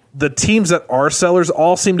the teams that are sellers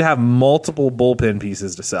all seem to have multiple bullpen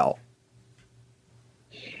pieces to sell.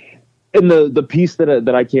 In the piece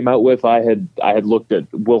that I came out with, I had looked at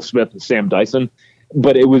Will Smith and Sam Dyson,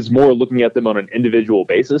 but it was more looking at them on an individual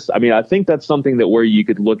basis. I mean, I think that's something that where you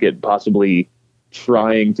could look at possibly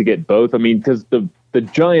trying to get both. I mean, because the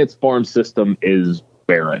Giants farm system is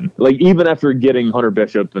barren. Like, even after getting Hunter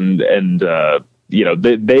Bishop and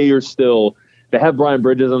they are still, they have Brian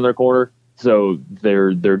Bridges in their corner, so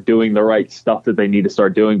they're doing the right stuff that they need to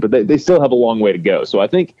start doing, but they still have a long way to go. So I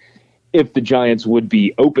think if the Giants would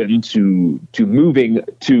be open to moving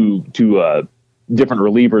to different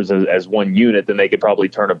relievers as one unit, then they could probably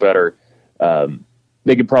turn a better,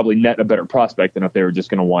 they could probably net a better prospect than if they were just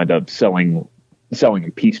going to wind up selling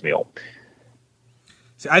in piecemeal.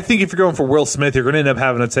 See, I think if you're going for Will Smith, you're going to end up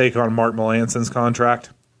having to take on Mark Melanson's contract.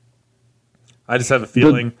 I just have a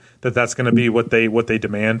feeling that's going to be what they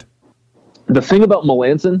demand. The thing about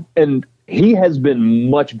Melanson, and he has been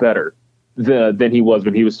much better than he was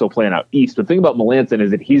when he was still playing out east. The thing about Melancon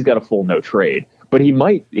is that he's got a full no trade, but he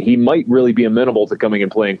might really be amenable to coming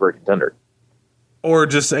and playing for a contender. Or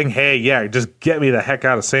just saying, hey, yeah, just get me the heck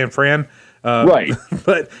out of San Fran. Right.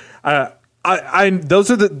 But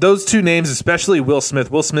those two names, especially Will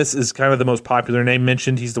Smith. Will Smith is kind of the most popular name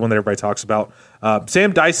mentioned. He's the one that everybody talks about.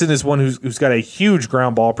 Sam Dyson is one who's got a huge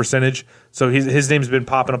ground ball percentage, so his name's been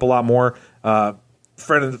popping up a lot more.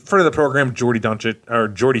 Friend of the program,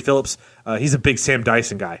 Jordy Phillips. He's a big Sam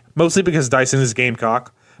Dyson guy, mostly because Dyson is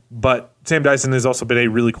Gamecock, but Sam Dyson has also been a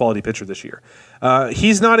really quality pitcher this year.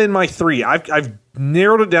 He's not in my three. I've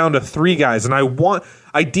narrowed it down to three guys, and I want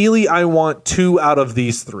two out of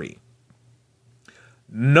these three.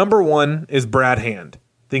 Number one is Brad Hand.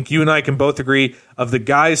 I think you and I can both agree of the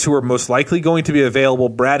guys who are most likely going to be available,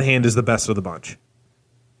 Brad Hand is the best of the bunch.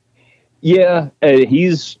 Yeah,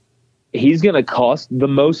 he's going to cost the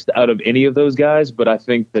most out of any of those guys, but I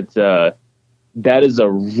think that that is a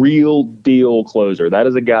real deal closer. That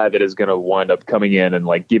is a guy that is going to wind up coming in and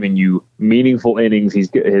like giving you meaningful innings.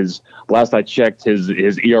 His last I checked, his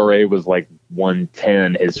ERA was like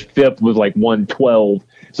 110. His FIP was like 112.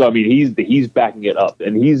 So I mean, he's backing it up,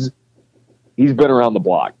 and he's been around the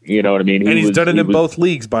block. You know what I mean? He's done it in both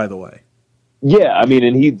leagues, by the way. Yeah, I mean,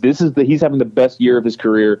 and he's having the best year of his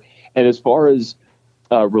career. And as far as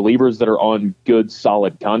relievers that are on good,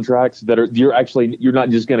 solid contracts, you're not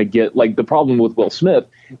just going to get like the problem with Will Smith.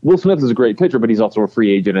 Will Smith is a great pitcher, but he's also a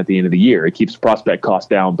free agent at the end of the year. It keeps prospect costs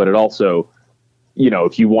down, but it also,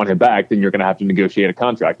 if you want him back, then you're going to have to negotiate a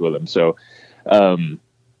contract with him. So,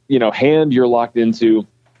 Hand you're locked into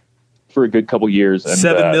for a good couple years. And,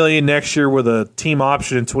 $7 million next year with a team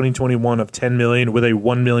option in 2021 of $10 million with a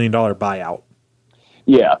 $1 million buyout.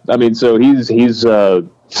 Yeah, I mean, so he's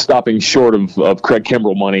stopping short of Craig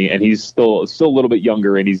Kimbrell money, and he's still a little bit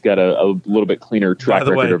younger, and he's got a little bit cleaner track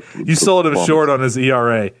record. By the way, you sold him short on his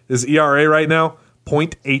ERA. His ERA right now,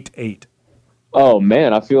 0.88. Oh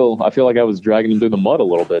man, I feel like I was dragging him through the mud a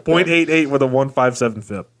little bit. 0.88 with a 1.57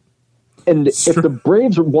 FIP. And if the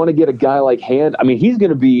Braves want to get a guy like Hand, I mean, he's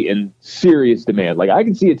going to be in serious demand. Like, I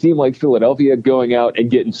can see a team like Philadelphia going out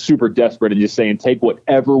and getting super desperate and just saying, take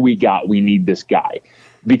whatever we got. We need this guy.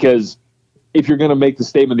 Because if you're going to make the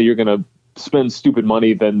statement that you're going to spend stupid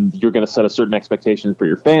money, then you're going to set a certain expectation for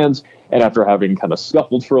your fans. And after having kind of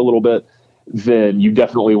scuffled for a little bit, then you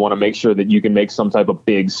definitely want to make sure that you can make some type of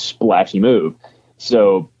big splashy move.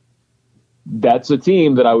 So that's a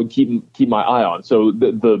team that I would keep my eye on. So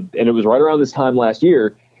and it was right around this time last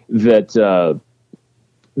year that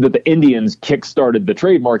the Indians kickstarted the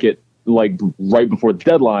trade market, like right before the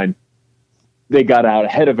deadline. They got out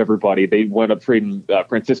ahead of everybody. They wound up trading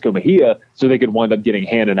Francisco Mejia so they could wind up getting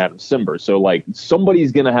Hand and Adam Simber. So like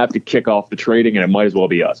somebody's going to have to kick off the trading, and it might as well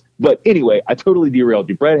be us. But anyway, I totally derailed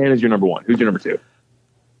you. Brad Hand is your number one. Who's your number two?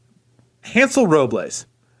 Hansel Robles.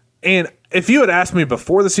 And if you had asked me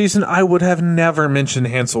before the season, I would have never mentioned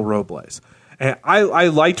Hansel Robles. And I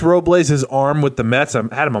liked Robles' arm with the Mets. I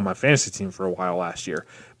had him on my fantasy team for a while last year.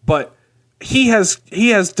 But he has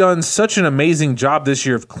done such an amazing job this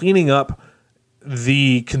year of cleaning up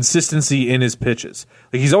the consistency in his pitches.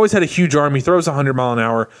 Like, he's always had a huge arm. He throws 100 mile an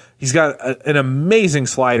hour. He's got an amazing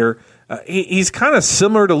slider. He's kind of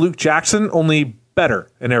similar to Luke Jackson, only better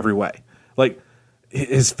in every way. Like,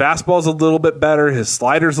 his fastball's a little bit better. His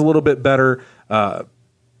slider's a little bit better.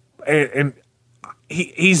 And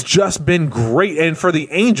he's just been great. And for the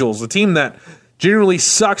Angels, a team that generally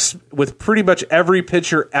sucks with pretty much every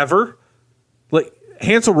pitcher ever, like,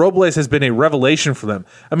 Hansel Robles has been a revelation for them.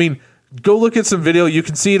 I mean, go look at some video. You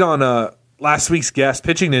can see it on last week's guest,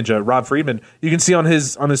 Pitching Ninja, Rob Friedman. You can see on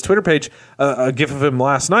his Twitter page a GIF of him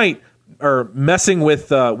last night, or messing with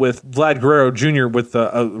Vlad Guerrero Jr. with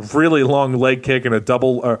a really long leg kick and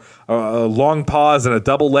a long pause and a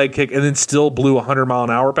double leg kick, and then still blew 100 mile an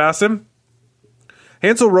hour past him.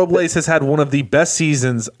 Hansel Robles has had one of the best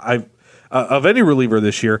seasons of any reliever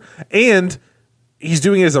this year, and he's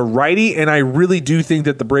doing it as a righty, and I really do think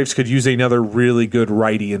that the Braves could use another really good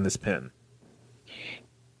righty in this pen.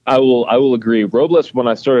 I will agree. Robles, when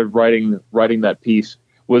I started writing that piece,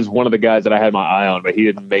 was one of the guys that I had my eye on, but he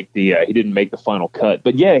didn't make the final cut.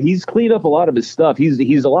 But yeah, he's cleaned up a lot of his stuff.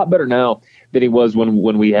 He's a lot better now than he was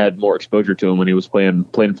when we had more exposure to him when he was playing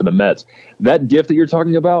for the Mets. That gift that you're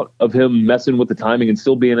talking about of him messing with the timing and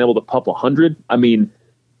still being able to pump 100, I mean,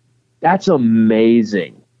 that's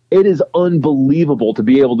amazing. It is unbelievable to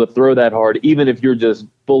be able to throw that hard, even if you're just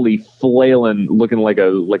fully flailing, looking like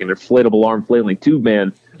an inflatable arm flailing tube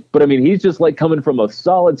man. But I mean, he's just like coming from a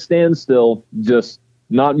solid standstill, just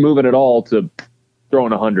not moving at all, to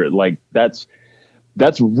throwing 100. Like, that's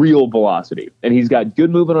That's real velocity. And he's got good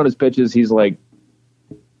movement on his pitches. He's like,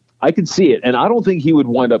 I could see it. And I don't think he would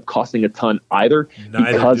wind up costing a ton either.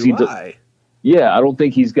 Neither do I. Yeah, I don't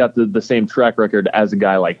think he's got the same track record as a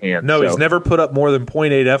guy like Hand. No, he's never put up more than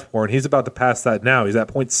 0.8 FWAR, and he's about to pass that now. He's at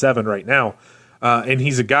 0.7 right now. And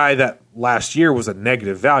he's a guy that last year was a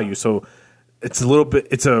negative value. So it's a little bit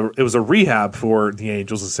it was a rehab for the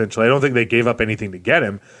Angels, essentially. I don't think they gave up anything to get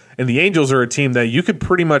him. And the Angels are a team that you could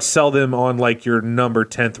pretty much sell them on like your number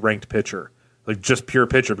 10th ranked pitcher, like just pure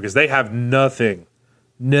pitcher, because they have nothing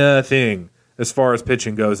as far as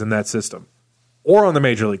pitching goes in that system, or on the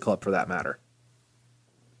Major League club for that matter.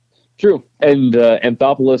 True, and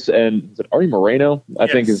Anthopoulos and is it Artie Moreno, I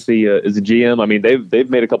think is the GM. I mean, they've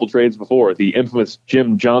made a couple trades before. The infamous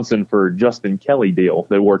Jim Johnson for Justin Kelly deal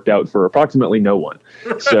that worked out for approximately no one.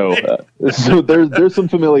 So so there's some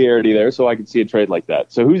familiarity there. So I can see a trade like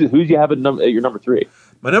that. So who's you have at your number 3?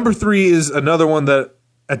 My number 3 is another one that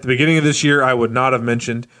at the beginning of this year I would not have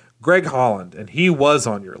mentioned, Greg Holland, and he was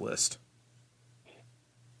on your list.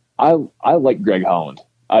 I like Greg Holland.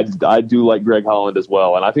 I do like Greg Holland as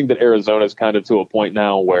well, and I think that Arizona's kind of to a point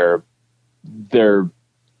now where they're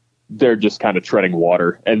just kind of treading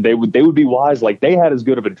water, and they would be wise. Like, they had as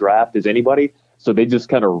good of a draft as anybody, so they just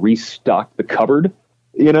kind of restocked the cupboard,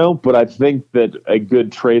 you know. But I think that a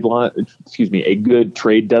good trade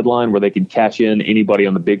deadline where they can cash in anybody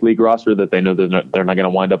on the big league roster that they know they're not going to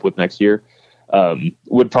wind up with next year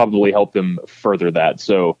would probably help them further that.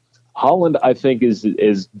 So Holland, I think, is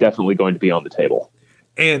definitely going to be on the table.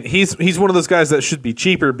 And he's one of those guys that should be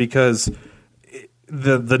cheaper because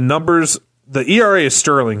the numbers, the ERA is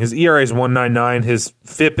sterling. His ERA is 1.99. His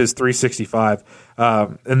FIP is 3.65.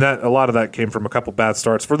 And that a lot of that came from a couple bad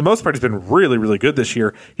starts. For the most part, he's been really, really good this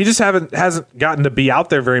year. He just hasn't gotten to be out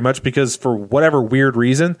there very much because for whatever weird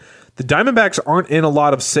reason, the Diamondbacks aren't in a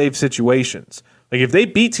lot of save situations. Like, if they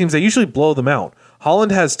beat teams, they usually blow them out.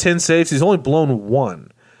 Holland has 10 saves. He's only blown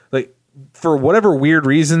 1. For whatever weird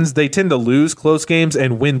reasons, they tend to lose close games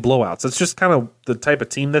and win blowouts. That's just kind of the type of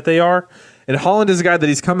team that they are. And Holland is a guy that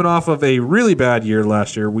he's coming off of a really bad year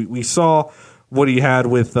last year. We saw what he had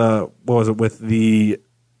with with the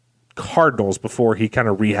Cardinals before he kind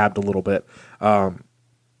of rehabbed a little bit. Or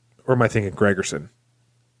am I thinking Gregerson?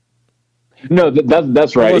 No,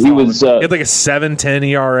 that's right. He had like a 7.10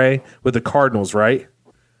 ERA with the Cardinals, right?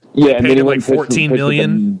 Yeah, and then he like $14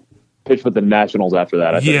 million. Pitched with the Nationals after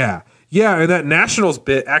that, I think. Yeah, and that Nationals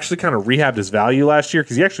bit actually kind of rehabbed his value last year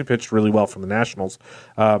because he actually pitched really well for the Nationals.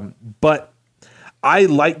 But I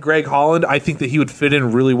like Greg Holland. I think that he would fit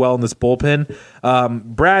in really well in this bullpen.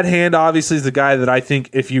 Brad Hand obviously is the guy that I think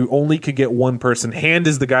if you only could get one person, Hand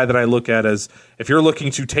is the guy that I look at as if you're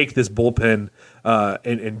looking to take this bullpen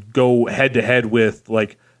and go head-to-head with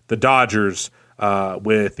like the Dodgers,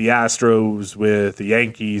 with the Astros, with the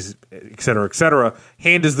Yankees, et cetera,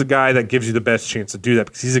 Hand is the guy that gives you the best chance to do that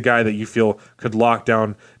because he's a guy that you feel could lock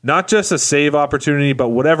down not just a save opportunity, but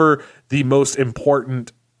whatever the most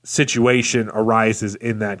important situation arises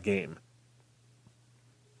in that game.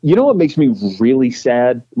 You know what makes me really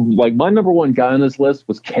sad? Like, my number 1 guy on this list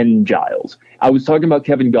was Ken Giles. I was talking about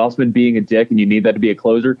Kevin Gossman being a dick and you need that to be a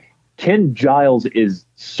closer. Ken Giles is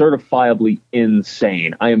certifiably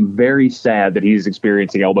insane. I am very sad that he's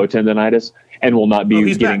experiencing elbow tendonitis and will not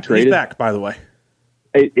be getting traded. He's back, by the way.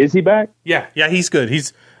 Is he back? Yeah, he's good.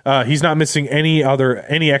 He's not missing any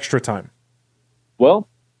extra time. Well,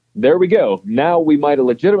 there we go. Now we might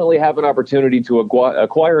legitimately have an opportunity to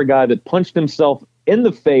acquire a guy that punched himself in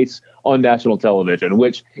the face on national television,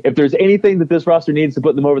 which if there's anything that this roster needs to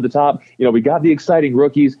put them over the top, you know, we got the exciting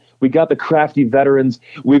rookies, we got the crafty veterans,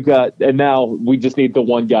 and now we just need the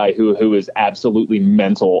one guy who is absolutely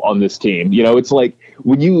mental on this team. You know, it's like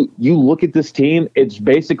when you look at this team, it's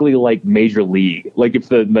basically like Major League. Like if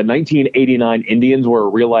the 1989 Indians were a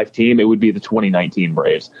real life team, it would be the 2019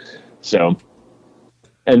 Braves. So,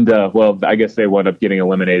 and well, I guess they wound up getting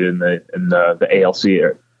eliminated in the ALC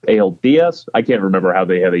or ALDS. I can't remember how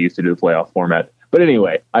they used to do the playoff format. But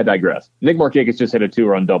anyway, I digress. Nick Markakis just hit a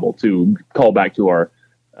 2-run double to call back to our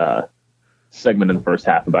segment in the first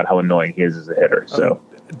half about how annoying he is as a hitter. So,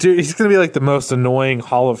 dude, he's going to be like the most annoying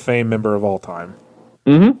Hall of Fame member of all time.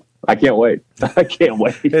 Mm-hmm. I can't wait. I can't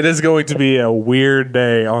wait. It is going to be a weird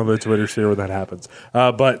day on the Twitter sphere when that happens.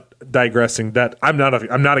 But digressing, that I'm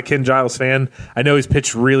not a Ken Giles fan. I know he's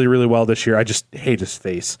pitched really, really well this year. I just hate his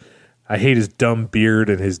face. I hate his dumb beard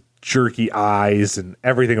and his jerky eyes and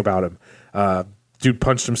everything about him. Dude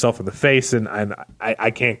punched himself in the face, and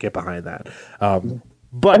I can't get behind that.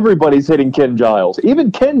 But everybody's hitting Ken Giles.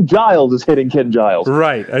 Even Ken Giles is hitting Ken Giles.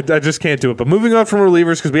 Right. I just can't do it. But moving on from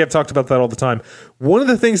relievers, because we have talked about that all the time. One of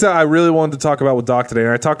the things that I really wanted to talk about with Doc today,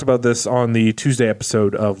 and I talked about this on the Tuesday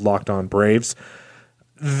episode of Locked On Braves,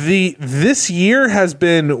 this year has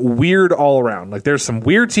been weird all around. Like, there's some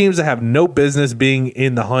weird teams that have no business being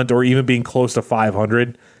in the hunt or even being close to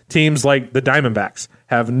 500. Teams like the Diamondbacks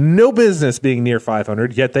have no business being near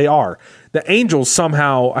 500, yet they are. The Angels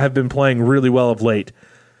somehow have been playing really well of late.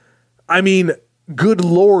 I mean, good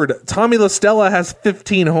Lord, Tommy La Stella has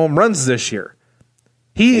 15 home runs this year.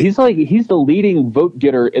 He's the leading vote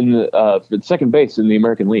getter in the for second base in the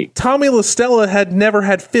American League. Tommy La Stella had never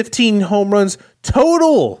had 15 home runs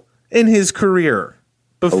total in his career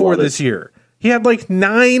before this year. He had like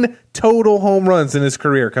 9 total home runs in his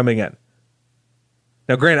career coming in.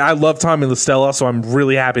 Now, granted, I love Tommy La Stella, so I'm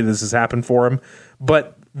really happy this has happened for him.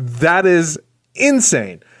 But that is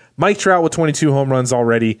insane. Mike Trout with 22 home runs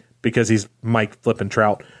already because he's Mike flipping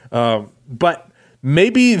Trout. But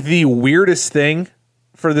maybe the weirdest thing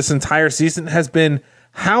for this entire season has been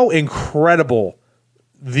how incredible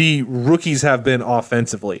the rookies have been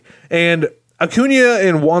offensively. And Acuna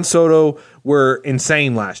and Juan Soto were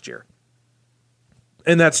insane last year.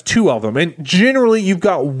 And that's 2 of them. And generally, you've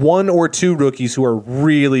got 1 or 2 rookies who are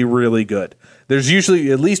really, really good. There's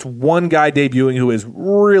usually at least one guy debuting who is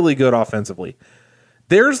really good offensively.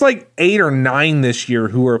 There's like 8 or 9 this year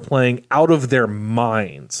who are playing out of their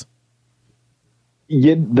minds.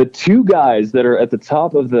 The 2 guys that are at the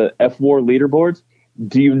top of the F-WAR leaderboards,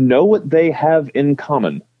 do you know what they have in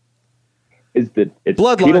common? Is that it's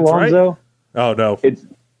Pete Alonso? Right? Oh, no.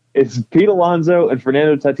 It's Pete Alonso and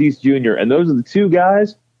Fernando Tatis Jr., and those are the 2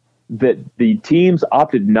 guys that the teams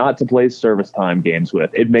opted not to play service time games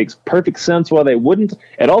with. It makes perfect sense why they wouldn't.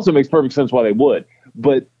 It also makes perfect sense why they would.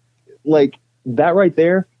 But, like, that right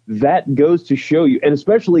there, that goes to show you, and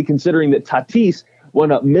especially considering that Tatis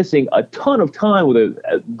wound up missing a ton of time with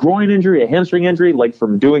a groin injury, a hamstring injury, like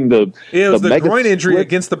from doing the groin injury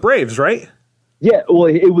against the Braves, right? Yeah, well,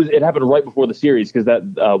 it happened right before the series because that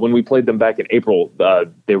when we played them back in April,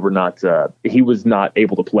 they were not. He was not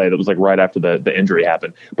able to play. That was like right after the injury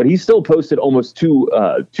happened. But he still posted almost two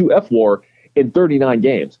F-WAR in 39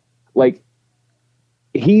 games. Like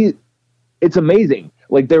it's amazing.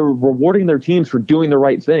 Like they're rewarding their teams for doing the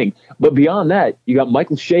right thing. But beyond that, you got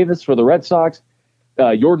Michael Chavis for the Red Sox,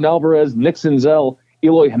 Jordan Alvarez, Nick Senzel,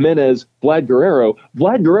 Eloy Jimenez, Vlad Guerrero.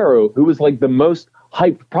 Vlad Guerrero, who was like the most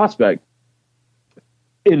hyped prospect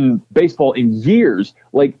in baseball in years.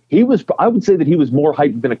 Like I would say that he was more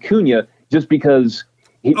hyped than Acuna just because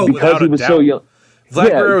he was so young. Vlad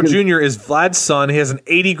Guerrero Jr. is Vlad's son. He has an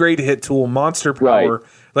 80 grade hit tool, monster power.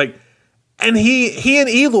 Right. And he and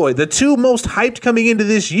Eloy, the 2 most hyped coming into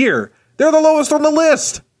this year, they're the lowest on the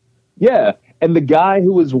list. Yeah. And the guy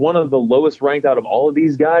who was one of the lowest ranked out of all of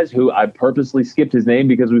these guys, who I purposely skipped his name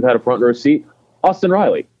because we've had a front row seat, Austin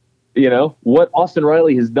Riley. You know, what Austin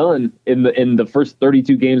Riley has done in the first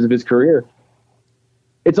 32 games of his career,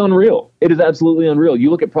 it's unreal. It is absolutely unreal. You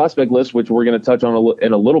look at prospect lists, which we're going to touch on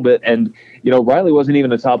in a little bit, and, you know, Riley wasn't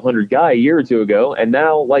even a top 100 guy a year or 2 ago, and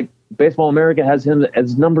now, like, Baseball America has him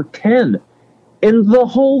as number 10 in the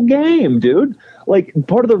whole game, dude. Like,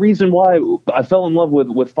 part of the reason why I fell in love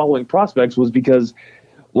with following prospects was because,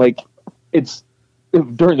 like,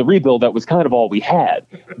 during the rebuild, that was kind of all we had.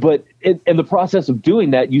 But in the process of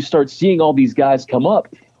doing that, you start seeing all these guys come up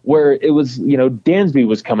where it was, you know, Dansby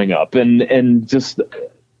was coming up and just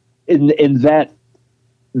in that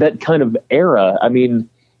kind of era. I mean,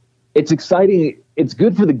 it's exciting. It's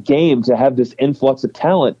good for the game to have this influx of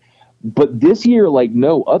talent. But this year, like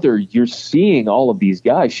no other, you're seeing all of these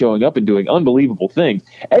guys showing up and doing unbelievable things.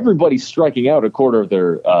 Everybody's striking out a quarter of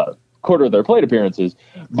their plate appearances.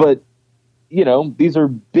 But, you know, these are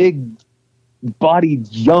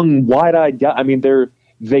big-bodied, young, wide-eyed guys. I mean,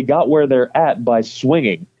 they got where they're at by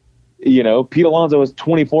swinging. You know, Pete Alonso has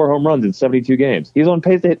 24 home runs in 72 games. He's on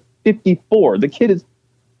pace to hit 54. The kid is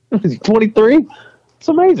 23. It's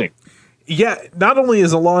amazing. Yeah, not only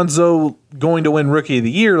is Alonso going to win Rookie of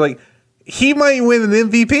the Year, like he might win an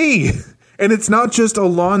MVP. And it's not just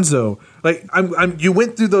Alonso. Like you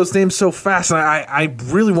went through those names so fast, and I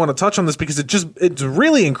really want to touch on this because it's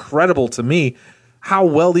really incredible to me how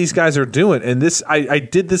well these guys are doing. And this I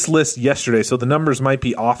did this list yesterday, so the numbers might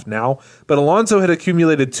be off now. But Alonso had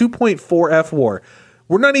accumulated 2.4 F-WAR.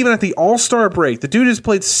 We're not even at the All-Star break. The dude has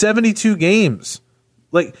played 72 games.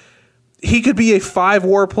 Like, he could be a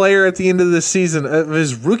 5-WAR player at the end of the season, of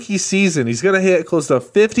his rookie season. He's going to hit close to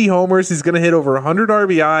 50 homers. He's going to hit over 100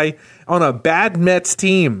 RBI on a bad Mets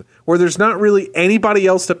team where there's not really anybody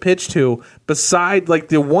else to pitch to beside, like,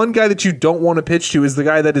 the one guy that you don't want to pitch to is the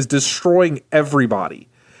guy that is destroying everybody.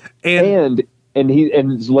 And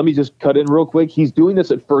let me just cut in real quick. He's doing this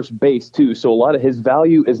at first base too, so a lot of his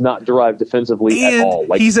value is not derived defensively at all.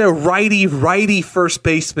 Like, he's a righty first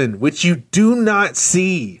baseman, which you do not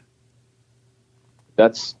see.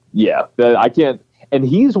 I can't. And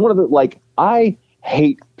he's one of the, like, I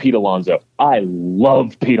hate Pete Alonso. I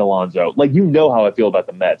love Pete Alonso. Like, you know how I feel about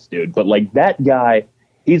the Mets, dude. But, like, that guy,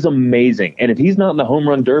 he's amazing. And if he's not in the home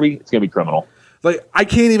run derby, it's going to be criminal. Like, I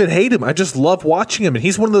can't even hate him. I just love watching him. And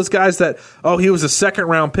he's one of those guys that, he was a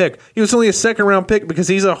second-round pick. He was only a second-round pick because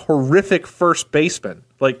he's a horrific first baseman.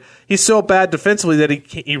 Like, he's so bad defensively that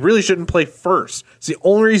he really shouldn't play first. It's the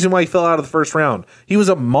only reason why he fell out of the first round. He was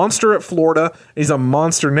a monster at Florida. He's a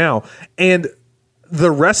monster now. And the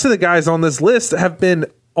rest of the guys on this list have been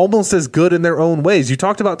almost as good in their own ways. You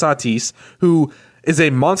talked about Tatis, who is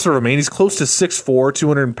a monster of a man. He's close to 6'4",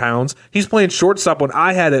 200 pounds. He's playing shortstop when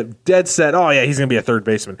I had it dead set. Oh, yeah, he's going to be a third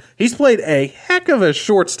baseman. He's played a heck of a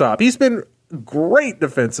shortstop. He's been great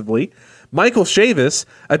defensively. Michael Chavis,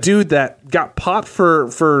 a dude that got popped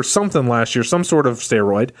for something last year, some sort of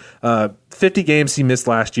steroid. 50 games he missed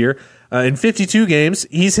last year. In 52 games,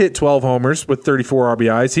 he's hit 12 homers with 34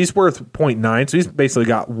 RBIs. He's worth 0.9, so he's basically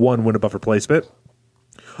got 1 win above replacement.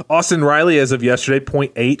 Austin Riley, as of yesterday,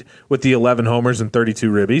 0.8 with the 11 homers and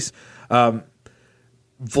 32 ribbies.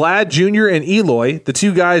 Vlad Jr. and Eloy, the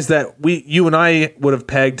two guys that you and I would have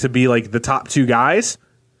pegged to be like the top two guys.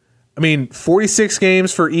 I mean, 46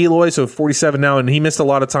 games for Eloy, so 47 now, and he missed a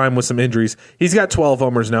lot of time with some injuries. He's got 12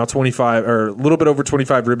 homers now, 25 or a little bit over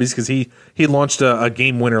 25 ribbies because he launched a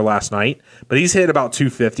game winner last night, but he's hit about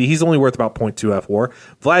 250. He's only worth about 0.2 F4.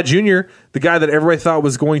 Vlad Jr., the guy that everybody thought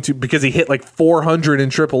was going to, because he hit like 400 in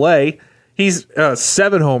AAA, he's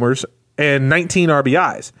 7 homers and 19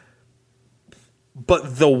 RBIs.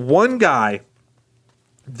 But the one guy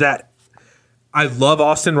that I love,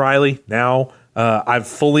 Austin Riley, now. I've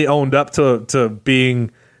fully owned up to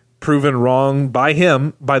being proven wrong by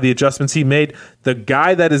him, by the adjustments he made. The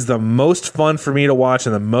guy that is the most fun for me to watch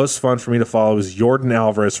and the most fun for me to follow is Yordan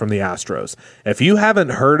Alvarez from the Astros. If you haven't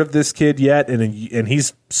heard of this kid yet and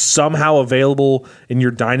he's somehow available in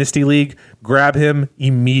your Dynasty League, grab him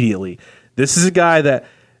immediately. This is a guy that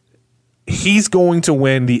he's going to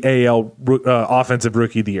win the AL Offensive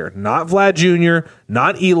Rookie of the Year. Not Vlad Jr.,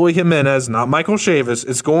 not Eloy Jimenez, not Michael Chavis.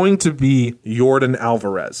 It's going to be Yordan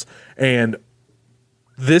Alvarez. And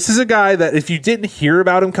this is a guy that if you didn't hear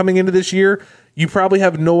about him coming into this year, you probably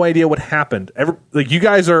have no idea what happened. You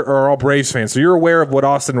guys are all Braves fans, so you're aware of what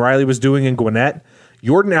Austin Riley was doing in Gwinnett.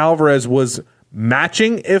 Yordan Alvarez was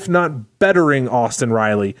matching, if not bettering, Austin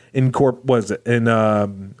Riley in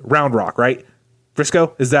Round Rock, right?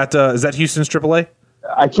 Frisco, is that Houston's AAA?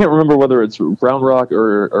 I can't remember whether it's Round Rock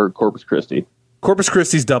or Corpus Christi. Corpus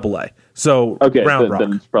Christi's AA. So okay, Round Rock.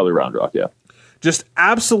 Then it's probably Round Rock, yeah. Just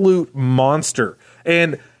absolute monster.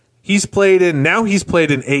 And he's played in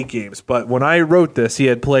 8 games. But when I wrote this, he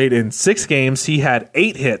had played in 6 games. He had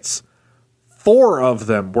 8 hits. 4 of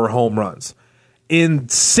them were home runs. In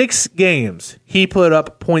 6 games, he put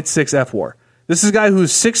up 0.6 F4. This is a guy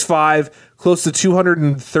who's 6'5", close to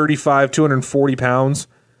 235, 240 pounds.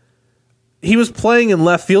 He was playing in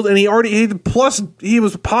left field, and he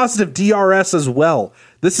was positive DRS as well.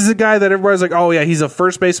 This is a guy that everybody's like, oh yeah, he's a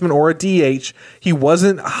first baseman or a DH. He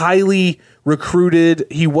wasn't highly recruited.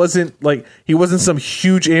 He wasn't some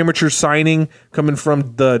huge amateur signing coming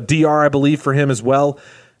from the DR, I believe, for him as well.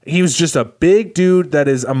 He was just a big dude that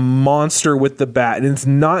is a monster with the bat. And it's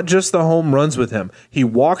not just the home runs with him. He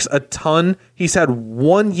walks a ton. He's had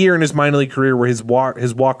 1 year in his minor league career where his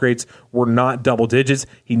walk rates were not double digits.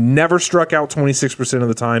 He never struck out 26% of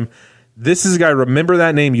the time. This is a guy, remember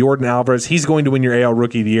that name, Yordan Alvarez. He's going to win your AL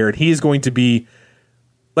Rookie of the Year. And he is going to be,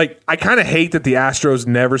 like, I kind of hate that the Astros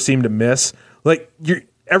never seem to miss. Like,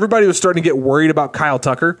 everybody was starting to get worried about Kyle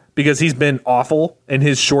Tucker because he's been awful in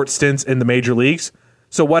his short stints in the major leagues.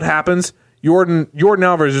 So what happens? Yordan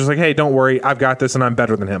Alvarez is like, hey, don't worry, I've got this and I'm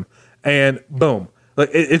better than him. And boom. Like,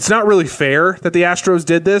 it's not really fair that the Astros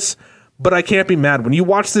did this, but I can't be mad. When you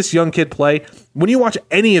watch this young kid play, when you watch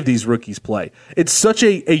any of these rookies play, it's such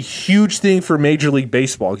a huge thing for Major League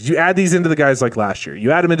Baseball. Because you add these into the guys like last year.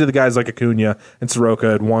 You add them into the guys like Acuna and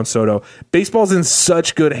Soroka and Juan Soto. Baseball's in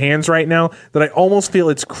such good hands right now that I almost feel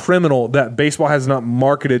it's criminal that baseball has not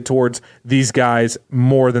marketed towards these guys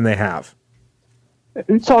more than they have.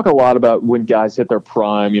 We talk a lot about when guys hit their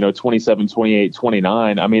prime, 27, 28,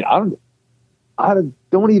 29. I mean, I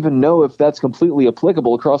don't even know if that's completely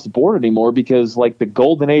applicable across the board anymore because, like, the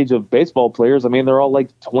golden age of baseball players, I mean, they're all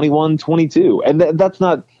like 21, 22. And that's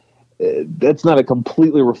not that's not a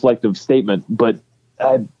completely reflective statement, but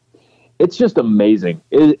it's just amazing.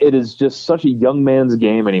 It is just such a young man's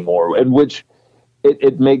game anymore, in which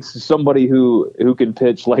it makes somebody who can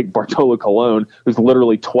pitch like Bartolo Colon, who's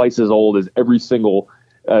literally twice as old as every single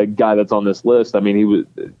guy that's on this list. I mean, he was,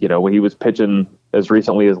 when he was pitching as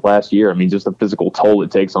recently as last year, I mean, just the physical toll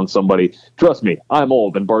it takes on somebody. Trust me, I'm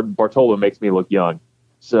old, and Bartolo makes me look young.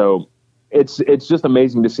 So it's just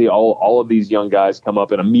amazing to see all of these young guys come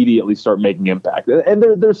up and immediately start making impact. And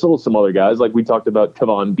there's still some other guys, like we talked about.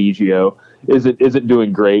 Kevon Biggio isn't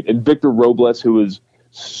doing great, and Victor Robles, who is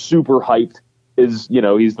super hyped, is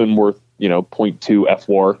he's been worth 0.2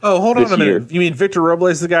 FWAR. Oh, hold on a minute. You mean Victor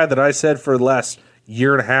Robles, the guy that I said for the last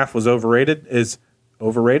year and a half was overrated, is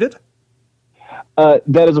overrated?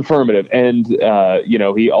 That is affirmative, and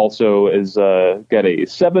he also is got a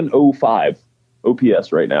 705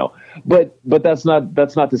 OPS right now. But that's not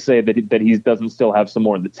to say that he doesn't still have some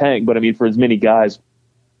more in the tank. But I mean, for as many guys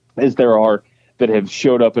as there are that have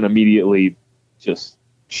showed up and immediately just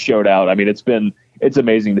showed out, I mean, it's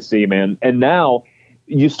amazing to see, man. And now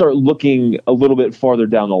you start looking a little bit farther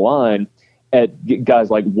down the line at guys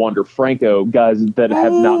like Wander Franco, guys that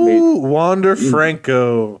have not made Wander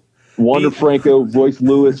Franco, Royce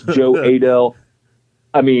Lewis, Joe Adell.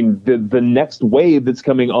 I mean, the next wave that's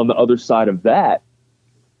coming on the other side of that,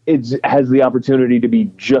 it has the opportunity to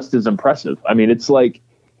be just as impressive. I mean, it's like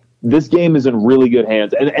this game is in really good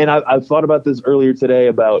hands. And I thought about this earlier today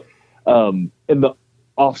about in the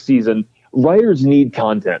off season, writers need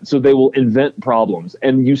content, so they will invent problems.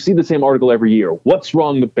 And you see the same article every year. What's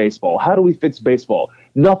wrong with baseball? How do we fix baseball?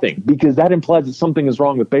 Nothing, because that implies that something is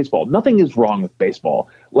wrong with baseball. Nothing is wrong with baseball.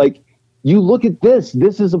 Like, you look at this.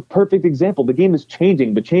 This is a perfect example. The game is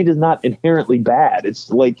changing, but change is not inherently bad.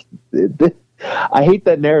 It's like, I hate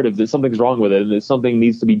that narrative that something's wrong with it and that something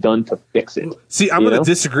needs to be done to fix it. See, I'm going to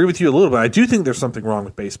disagree with you a little bit. I do think there's something wrong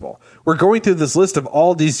with baseball. We're going through this list of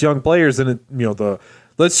all these young players, and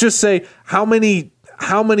let's just say how many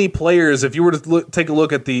players, if you were to take a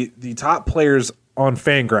look at the top players on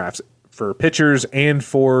Fangraphs for pitchers and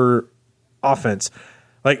for offense,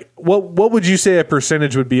 like what would you say a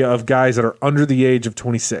percentage would be of guys that are under the age of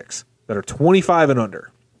 26, that are 25 and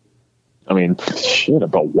under? I mean, shit,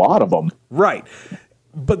 a lot of them. Right.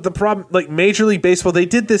 But the problem, like Major League Baseball, they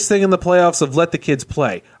did this thing in the playoffs of let the kids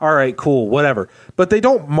play. All right, cool, whatever. But they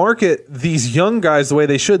don't market these young guys the way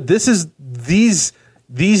they should. This is these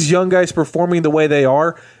young guys performing the way they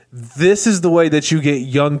are. This is the way that you get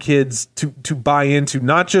young kids to buy into,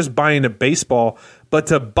 not just buy into baseball, but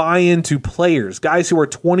to buy into players, guys who are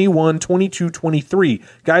 21, 22, 23,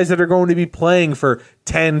 guys that are going to be playing for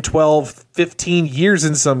 10, 12, 15 years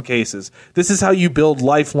in some cases. This is how you build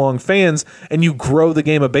lifelong fans and you grow the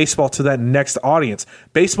game of baseball to that next audience.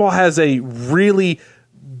 Baseball has a really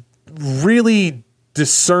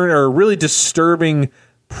disturbing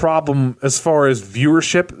problem as far as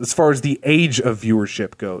viewership, as far as the age of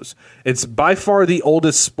viewership goes. It's by far the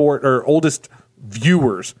oldest sport, or oldest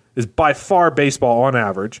viewers is by far baseball on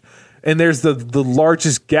average. And there's the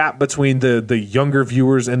largest gap between the younger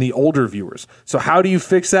viewers and the older viewers. So how do you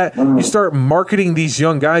fix that? You start marketing these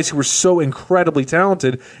young guys who are so incredibly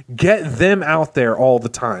talented, get them out there all the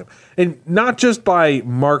time. And not just by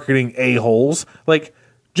marketing a-holes, like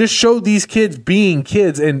just show these kids being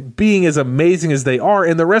kids and being as amazing as they are,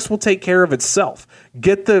 and the rest will take care of itself.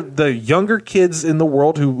 Get the younger kids in the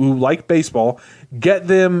world who like baseball, get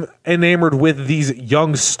them enamored with these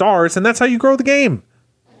young stars, and that's how you grow the game.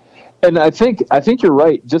 And I think you're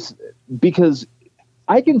right, just because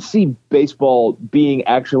I can see baseball being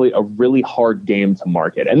actually a really hard game to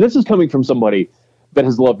market. And this is coming from somebody that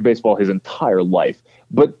has loved baseball his entire life.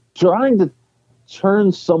 But trying to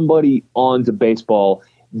turn somebody on to baseball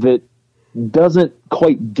that doesn't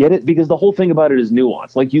quite get it, because the whole thing about it is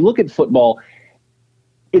nuance. Like, you look at football,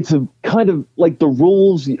 it's a kind of like the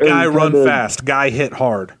rules. Guy run fast, guy hit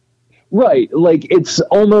hard. Right. Like, it's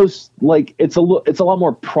almost like it's a lot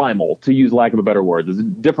more primal, to use lack of a better word. There's a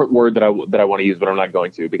different word that I want to use, but I'm not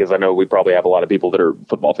going to, because I know we probably have a lot of people that are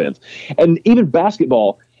football fans. And even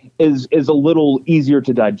basketball is a little easier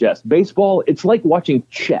to digest. Baseball, it's like watching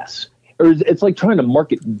chess. Or it's like trying to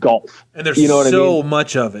market golf. And there's so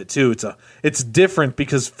much of it, too. It's different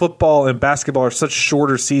because football and basketball are such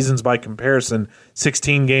shorter seasons by comparison,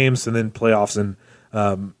 16 games and then playoffs,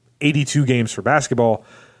 and 82 games for basketball.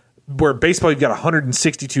 Where baseball, you've got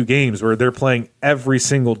 162 games where they're playing every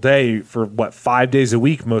single day for, 5 days a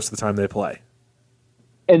week most of the time they play.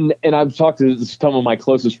 And I've talked to some of my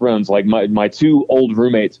closest friends, like my two old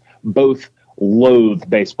roommates, both loathe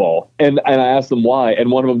baseball. And I asked them why,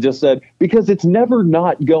 and one of them just said, because it's never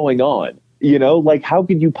not going on. You know, like how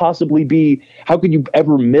could you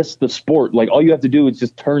ever miss the sport? Like all you have to do is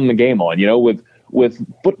just turn the game on, you know, with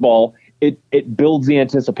football, it builds the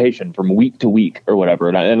anticipation from week to week or whatever.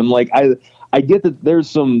 And I'm like, I get that there's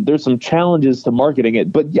some challenges to marketing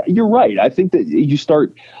it, but yeah, you're right. I think that you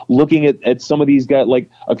start looking at some of these guys like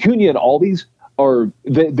Acuna and all these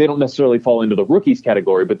they don't necessarily fall into the rookies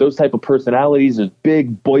category, but those type of personalities and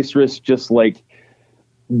big, boisterous, just like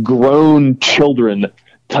grown children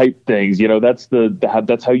type things, you know, that's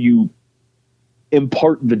how you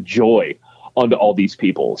impart the joy onto all these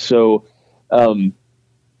people. So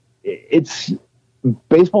it's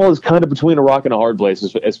baseball is kind of between a rock and a hard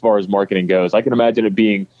place as far as marketing goes. I can imagine it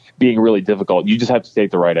being really difficult. You just have to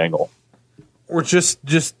take the right angle. Or just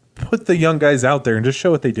put the young guys out there and just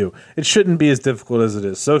show what they do. It shouldn't be as difficult as it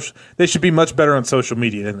is. They should be much better on social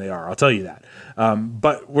media than they are. I'll tell you that.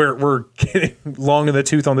 But we're getting long in the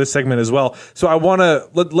tooth on this segment as well. So I want to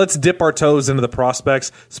let's dip our toes into the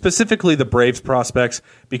prospects, specifically the Braves prospects,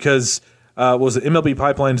 because was it MLB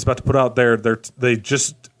Pipeline is about to put out they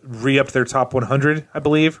just re-upped their top 100, I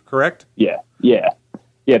believe. Correct? Yeah.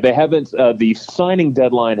 They haven't. The signing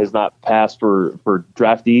deadline has not passed for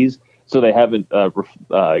draftees. So they haven't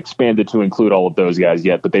expanded to include all of those guys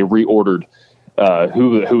yet, but they reordered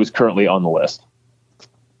who is currently on the list.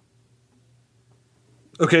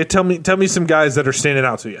 Okay, tell me some guys that are standing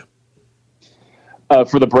out to you.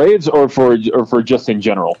 For the Braves or for just in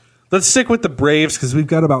general? Let's stick with the Braves because we've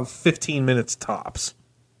got about 15 minutes tops.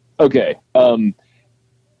 Okay.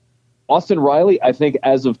 Austin Riley, I think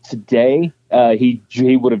as of today,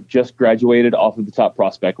 he would have just graduated off of the top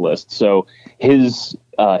prospect list. So his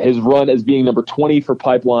run as being number 20 for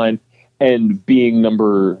Pipeline and being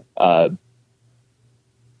number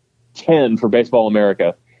 10 for Baseball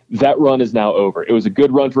America, that run is now over. It was a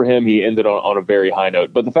good run for him. He ended on a very high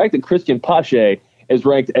note. But the fact that Christian Pache is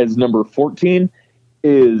ranked as number 14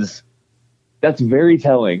 that's very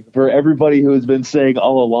telling for everybody who has been saying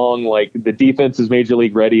all along, like the defense is major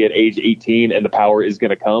league ready at age 18 and the power is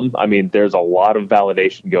going to come. I mean, there's a lot of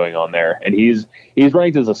validation going on there, and he's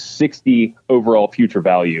ranked as a 60 overall future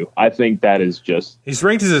value. I think that is just, he's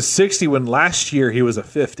ranked as a 60 when last year he was a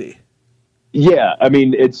 50. Yeah. I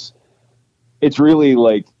mean, it's really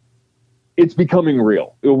like, it's becoming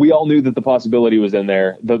real. We all knew that the possibility was in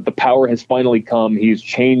there. The power has finally come. He's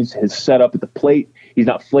changed his setup at the plate. He's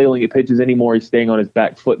not flailing at pitches anymore. He's staying on his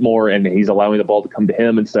back foot more, and he's allowing the ball to come to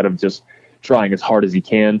him instead of just trying as hard as he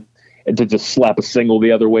can and to just slap a single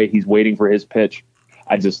the other way. He's waiting for his pitch.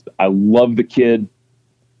 I love the kid.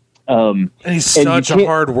 And he's such a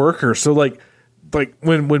hard worker. So like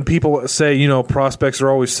when people say, you know, prospects are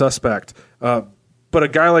always suspect, but a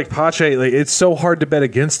guy like Pache, like, it's so hard to bet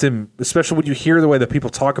against him, especially when you hear the way that people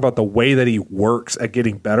talk about the way that he works at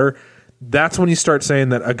getting better. That's when you start saying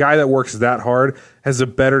that a guy that works that hard has a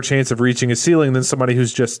better chance of reaching a ceiling than somebody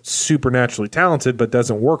who's just supernaturally talented but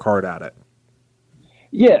doesn't work hard at it.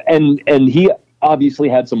 Yeah, and he obviously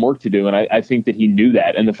had some work to do, and I think that he knew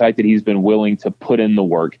that. And the fact that he's been willing to put in the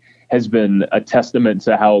work has been a testament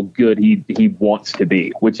to how good he wants to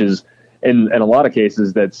be, which is, in a lot of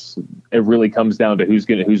cases, it really comes down to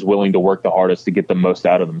who's willing to work the hardest to get the most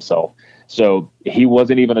out of themselves. So he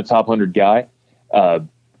wasn't even a top 100 guy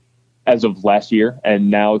as of last year, and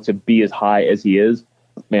now to be as high as he is,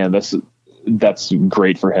 man, that's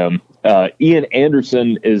great for him. Ian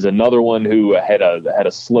Anderson is another one who had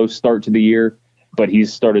a slow start to the year, but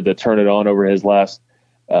he's started to turn it on over his last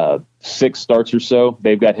 6 starts or so.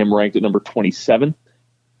 They've got him ranked at number 27,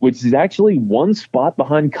 which is actually one spot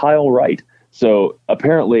behind Kyle Wright. So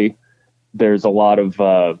apparently there's a lot of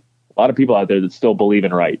people out there that still believe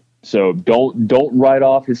in Wright. So don't write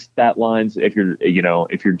off his stat lines if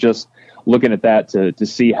you're just looking at that to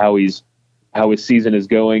see how his season is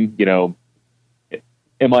going. You know,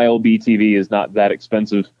 MILB TV is not that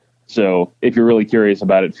expensive. So if you're really curious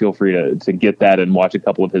about it, feel free to get that and watch a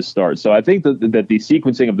couple of his starts. So I think that the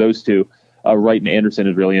sequencing of those two, Wright and Anderson,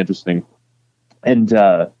 is really interesting. And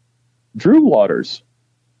Drew Waters,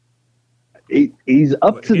 he's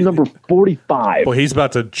up to number 45. Well, he's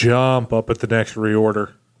about to jump up at the next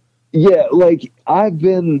reorder. Yeah, like I've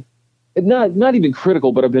been not even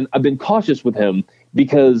critical, but I've been cautious with him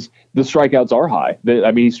because the strikeouts are high.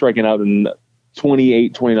 He's striking out in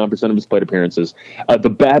 29% of his plate appearances. The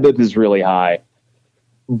BABIP is really high,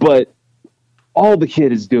 but all the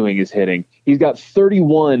kid is doing is hitting. He's got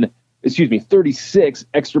 36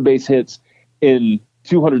 extra base hits in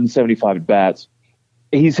 275 at bats.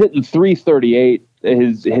 He's hitting 338.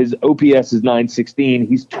 His OPS is 916.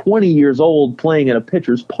 He's 20 years old playing in a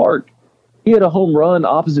pitcher's park. He had a home run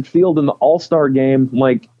opposite field in the All-Star game.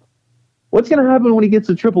 Like, what's going to happen when he gets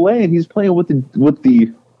to AAA and he's playing with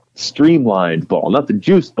the streamlined ball, not the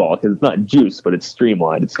juiced ball, because it's not juice, but it's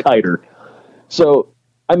streamlined, it's tighter. So,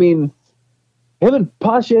 I mean, him and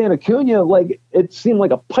Pache and Acuna, like, it seemed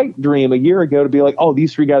like a pipe dream a year ago to be like, oh,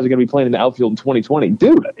 these three guys are going to be playing in the outfield in 2020.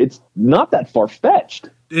 Dude, it's not that far-fetched.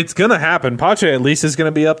 It's going to happen. Pache at least is going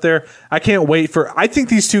to be up there. I can't wait I think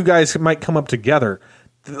these two guys might come up together.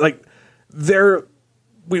 Like,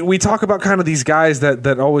 we talk about kind of these guys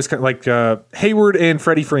that always kind of like Hayward and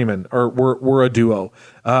Freddie Freeman were a duo.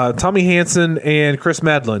 Tommy Hansen and Chris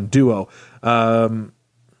Medlin, duo. I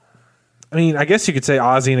mean, I guess you could say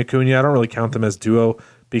Ozzie and Acuna. I don't really count them as duo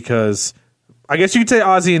because I guess you could say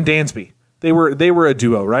Ozzie and Dansby. They were a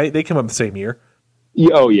duo, right? They came up the same year.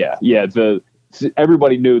 Yeah, oh yeah.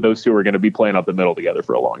 Everybody knew those two were going to be playing up the middle together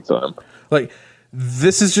for a long time. Like,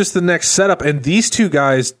 this is just the next setup, and these two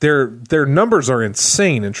guys, their numbers are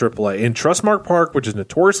insane in AAA. In Trustmark Park, which is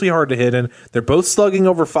notoriously hard to hit in, they're both slugging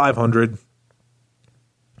over 500.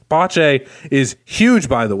 Pache is huge,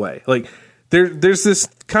 by the way. Like, there's this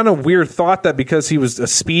kind of weird thought that because he was a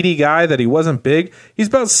speedy guy that he wasn't big. He's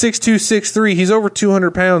about 6'2", 6'3". He's over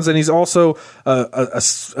 200 pounds, and he's also a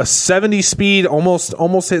 70 speed,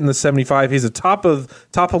 almost hitting the 75. He's a top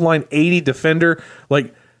of line 80 defender.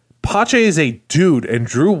 Like, Pache is a dude, and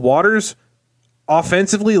Drew Waters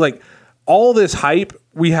offensively, like, all this hype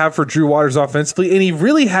we have for Drew Waters offensively, and he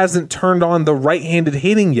really hasn't turned on the right-handed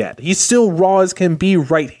hitting yet. He's still raw as can be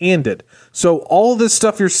right-handed. So all this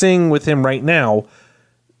stuff you're seeing with him right now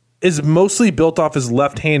is mostly built off his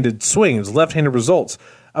left-handed swing, his left-handed results.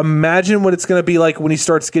 Imagine what it's going to be like when he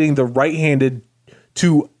starts getting the right-handed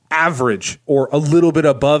to average or a little bit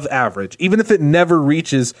above average, even if it never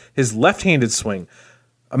reaches his left-handed swing.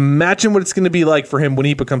 Imagine what it's going to be like for him when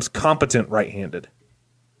he becomes competent right-handed.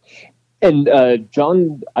 And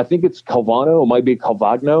John, I think it's Calvano, it might be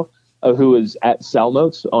Calvagno, who is at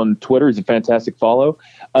Salnotes on Twitter. He's a fantastic follow.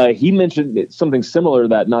 He mentioned something similar to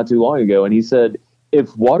that not too long ago, and he said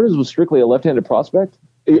if Waters was strictly a left-handed prospect,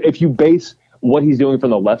 if you base what he's doing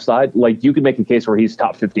from the left side, like, you could make a case where he's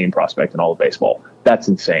top 15 prospect in all of baseball. That's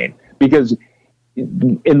insane. Because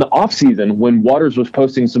in the offseason, when Waters was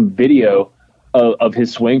posting some video of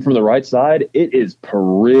his swing from the right side, it is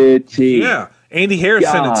pretty. Yeah. Andy Harris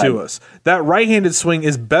sent it to us. That right-handed swing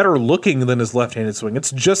is better looking than his left-handed swing.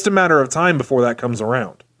 It's just a matter of time before that comes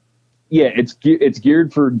around. Yeah, it's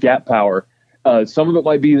geared for gap power. Some of it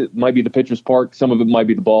might be the pitcher's park. Some of it might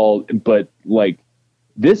be the ball. But, like,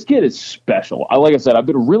 this kid is special. Like I said, I've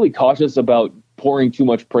been really cautious about pouring too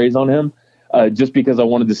much praise on him just because I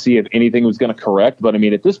wanted to see if anything was going to correct. But, I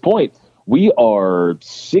mean, at this point, we are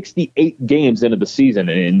 68 games into the season,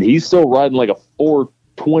 and he's still riding like a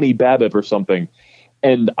 420 BABIP or something.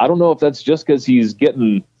 And I don't know if that's just because he's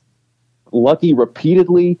getting lucky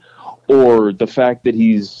repeatedly or the fact that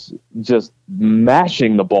he's just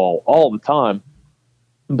mashing the ball all the time.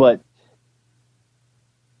 But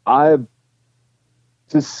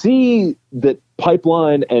to see that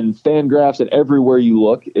Pipeline and Fangraphs and everywhere you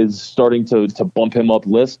look is starting to bump him up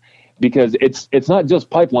lists, because it's not just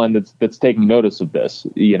Pipeline that's taking notice of this.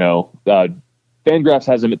 You know, Fangraphs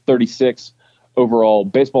has him at 36 overall.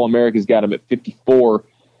 Baseball America's got him at 54.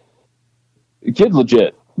 The kid's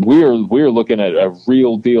legit. We're looking at a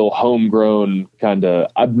real deal homegrown kind of,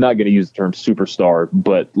 I'm not going to use the term superstar,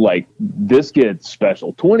 but like, this kid's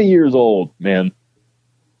special. 20 years old, man.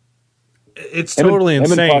 It's totally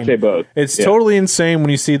insane. Him and Pache both. It's totally insane when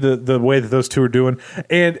you see the way that those two are doing.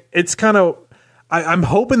 And it's kind of, I'm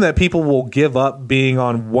hoping that people will give up being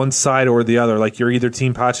on one side or the other. Like, you're either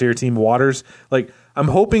Team Pache or Team Waters. Like, I'm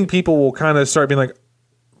hoping people will kind of start being like,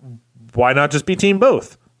 why not just be Team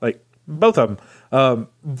both? Like, both of them.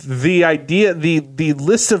 The idea, the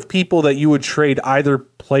list of people that you would trade either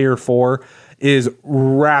player for is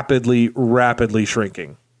rapidly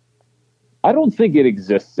shrinking. I don't think it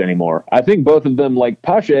exists anymore. I think both of them, like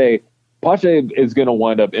Pache is going to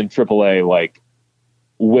wind up in AAA like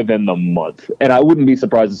within the month, and I wouldn't be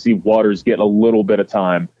surprised to see Waters get a little bit of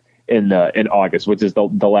time in August, which is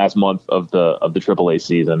the last month of the AAA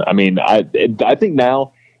season. I mean, I think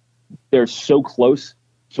now they're so close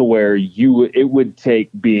to where it would take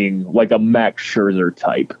being like a Max Scherzer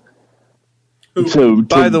type.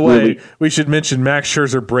 By the way, we should mention Max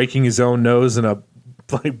Scherzer breaking his own nose in a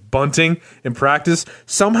bunting in practice.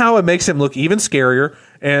 Somehow it makes him look even scarier,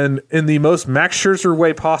 and in the most Max Scherzer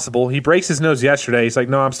way possible. He breaks his nose yesterday. He's like,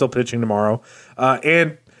 no, I'm still pitching tomorrow.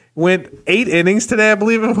 And went 8 innings today, I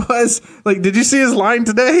believe it was. Like, did you see his line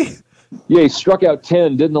today? Yeah, he struck out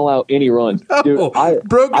 10, didn't allow any runs. Dude,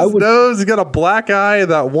 broke his nose. He got a black eye,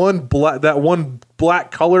 that one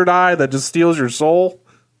black colored eye that just steals your soul.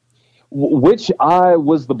 Which eye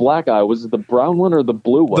was the black eye? Was it the brown one or the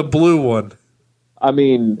blue one? The blue one. I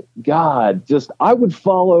mean, God, I would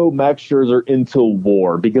follow Max Scherzer into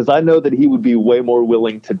war because I know that he would be way more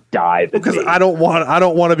willing to die than Because me. I don't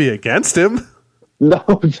want to be against him. No,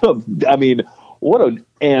 I mean, what an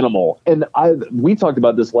animal. And we talked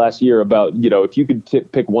about this last year about, if you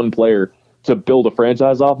could pick one player to build a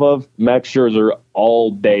franchise off of, Max Scherzer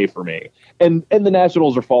all day for me. And the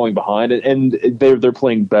Nationals are falling behind, and they're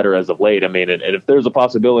playing better as of late. I mean, and if there's a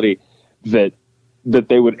possibility that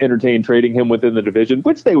they would entertain trading him within the division,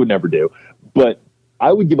 which they would never do, but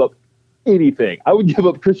I would give up anything. I would give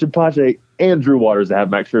up Christian Pache and Drew Waters to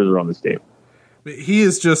have Max Scherzer on this team. He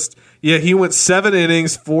is just, he went 7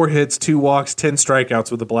 innings, 4 hits, 2 walks, 10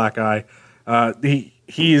 strikeouts with a black eye. He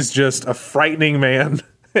is just a frightening man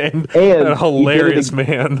and a hilarious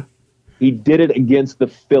man. He did it against the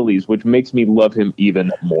Phillies, which makes me love him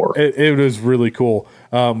even more. It was really cool.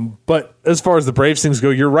 But as far as the Braves things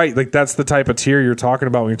go, you're right. Like, that's the type of tier you're talking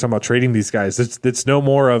about when you're talking about trading these guys. It's no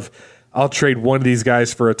more of, I'll trade one of these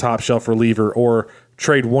guys for a top shelf reliever or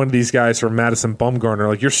trade one of these guys for Madison Bumgarner.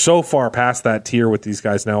 Like, you're so far past that tier with these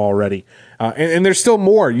guys now already. And there's still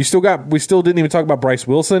more. We still didn't even talk about Bryce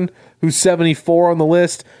Wilson, who's 74 on the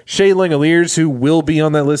list. Shea Langoliers, who will be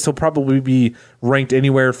on that list. He'll probably be ranked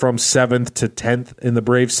anywhere from 7th to 10th in the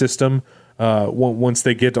Braves system once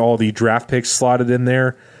they get all the draft picks slotted in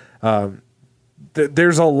there.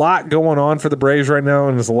 There's a lot going on for the Braves right now,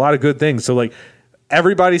 and there's a lot of good things. So, like,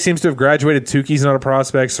 everybody seems to have graduated. Tukey's not a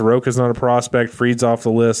prospect. Soroka's not a prospect. Fried's off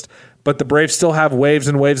the list. But the Braves still have waves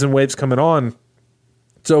and waves and waves coming on.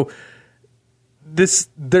 So there's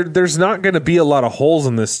not going to be a lot of holes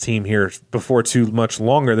in this team here before too much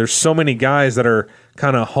longer. There's so many guys that are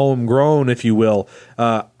kind of homegrown, if you will.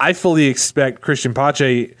 I fully expect Christian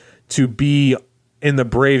Pache to be in the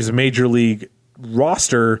Braves major league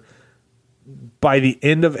roster by the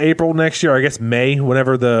end of April next year, I guess May,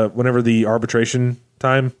 whenever the arbitration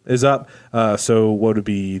time is up. So what would it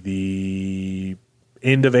be, the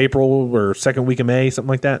end of April or second week of May, something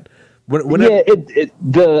like that?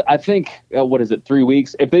 I think what is it, 3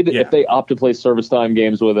 weeks? If they opt to play service time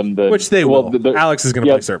games with him, which they will. Alex is going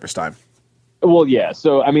to play service time. Well, yeah.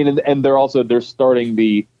 So I mean, and they're starting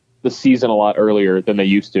the season a lot earlier than they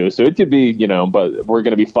used to. So it could be, but we're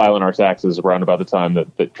going to be filing our taxes around about the time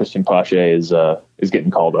that Christian Pache is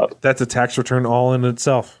getting called up. That's a tax return all in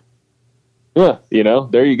itself. Yeah,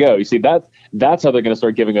 there you go. You see, that's how they're going to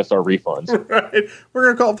start giving us our refunds. Right. We're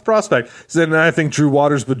going to call it the prospect. So then I think Drew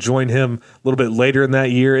Waters would join him a little bit later in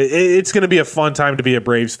that year. It's going to be a fun time to be a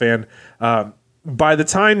Braves fan. By the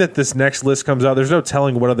time that this next list comes out, there's no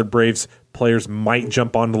telling what other Braves players might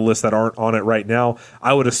jump on the list that aren't on it right now.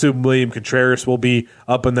 I would assume William Contreras will be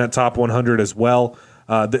up in that top 100 as well.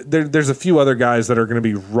 There's a few other guys that are going to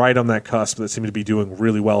be right on that cusp that seem to be doing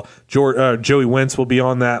really well. Joey Wentz will be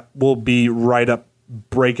on that, will be right up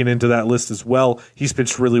breaking into that list as well. He's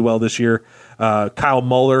pitched really well this year. Kyle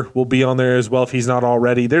Muller will be on there as well if he's not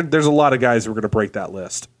already. There's a lot of guys who are going to break that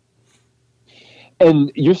list.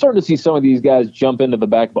 And you're starting to see some of these guys jump into the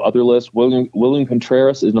back of other lists. William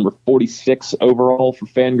Contreras is number 46 overall for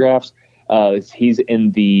Fangraphs. He's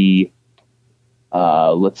in the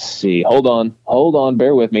let's see. Hold on.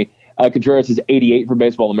 Bear with me. Contreras is 88 for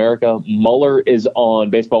Baseball America. Muller is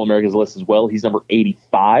on Baseball America's list as well. He's number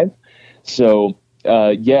 85. So,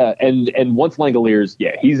 and once Langoliers,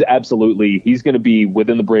 he's going to be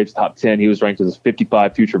within the Braves top 10. He was ranked as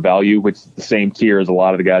 55 future value, which is the same tier as a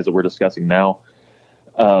lot of the guys that we're discussing now.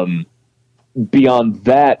 Beyond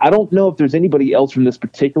that, I don't know if there's anybody else from this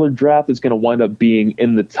particular draft that's going to wind up being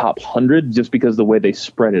in the top 100 just because of the way they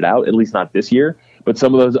spread it out, at least not this year. But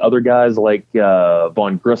some of those other guys like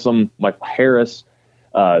Vaughn Grissom, Michael Harris,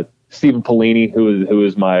 Stephen Polini, who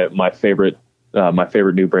is my favorite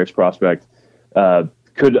new Braves prospect,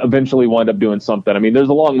 could eventually wind up doing something. I mean, there's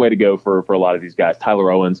a long way to go for a lot of these guys.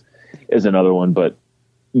 Tyler Owens is another one, but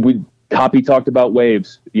Hoppy talked about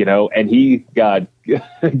waves, and he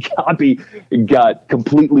Hoppy got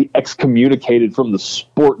completely excommunicated from the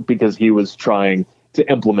sport because he was trying to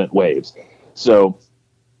implement waves. So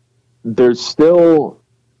there's still,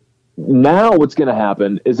 now what's going to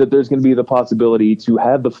happen is that there's going to be the possibility to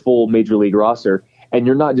have the full major league roster, and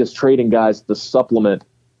you're not just trading guys to supplement.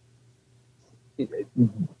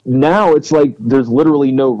 Now it's like there's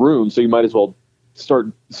literally no room, so you might as well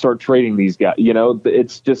start trading these guys.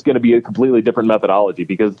 It's just going to be a completely different methodology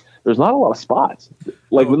because there's not a lot of spots.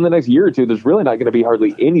 like within the next year or two, there's really not going to be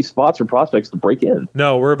hardly any spots for prospects to break in.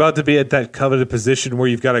 No, we're about to be at that coveted position where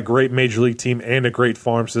you've got a great major league team and a great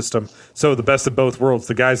farm system. So the best of both worlds,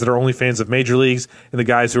 the guys that are only fans of major leagues and the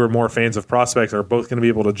guys who are more fans of prospects are both going to be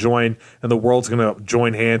able to join, and the world's going to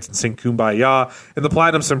join hands and sing Kumbaya. And the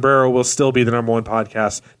Platinum Sombrero will still be the number one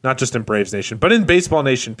podcast, not just in Braves Nation, but in Baseball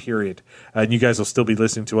Nation, period. And you guys will still be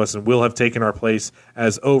listening to us, and we'll have taken our place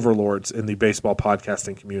as overlords in the baseball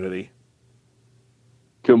podcasting community.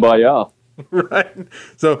 Kumbaya. Right.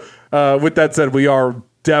 So with that said, we are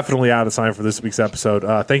definitely out of time for this week's episode.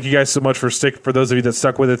 Thank you guys so much for those of you that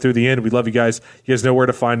stuck with it through the end. We love you guys. You guys know where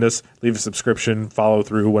to find us. Leave a subscription, follow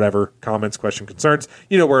through, whatever, comments, question, concerns.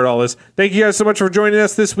 You know where it all is. Thank you guys so much for joining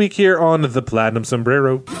us this week here on the Platinum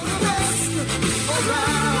Sombrero.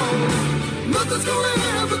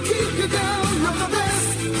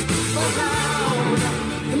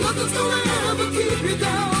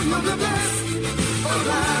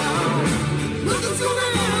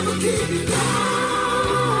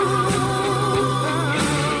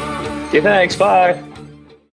 Okay, thanks. Bye.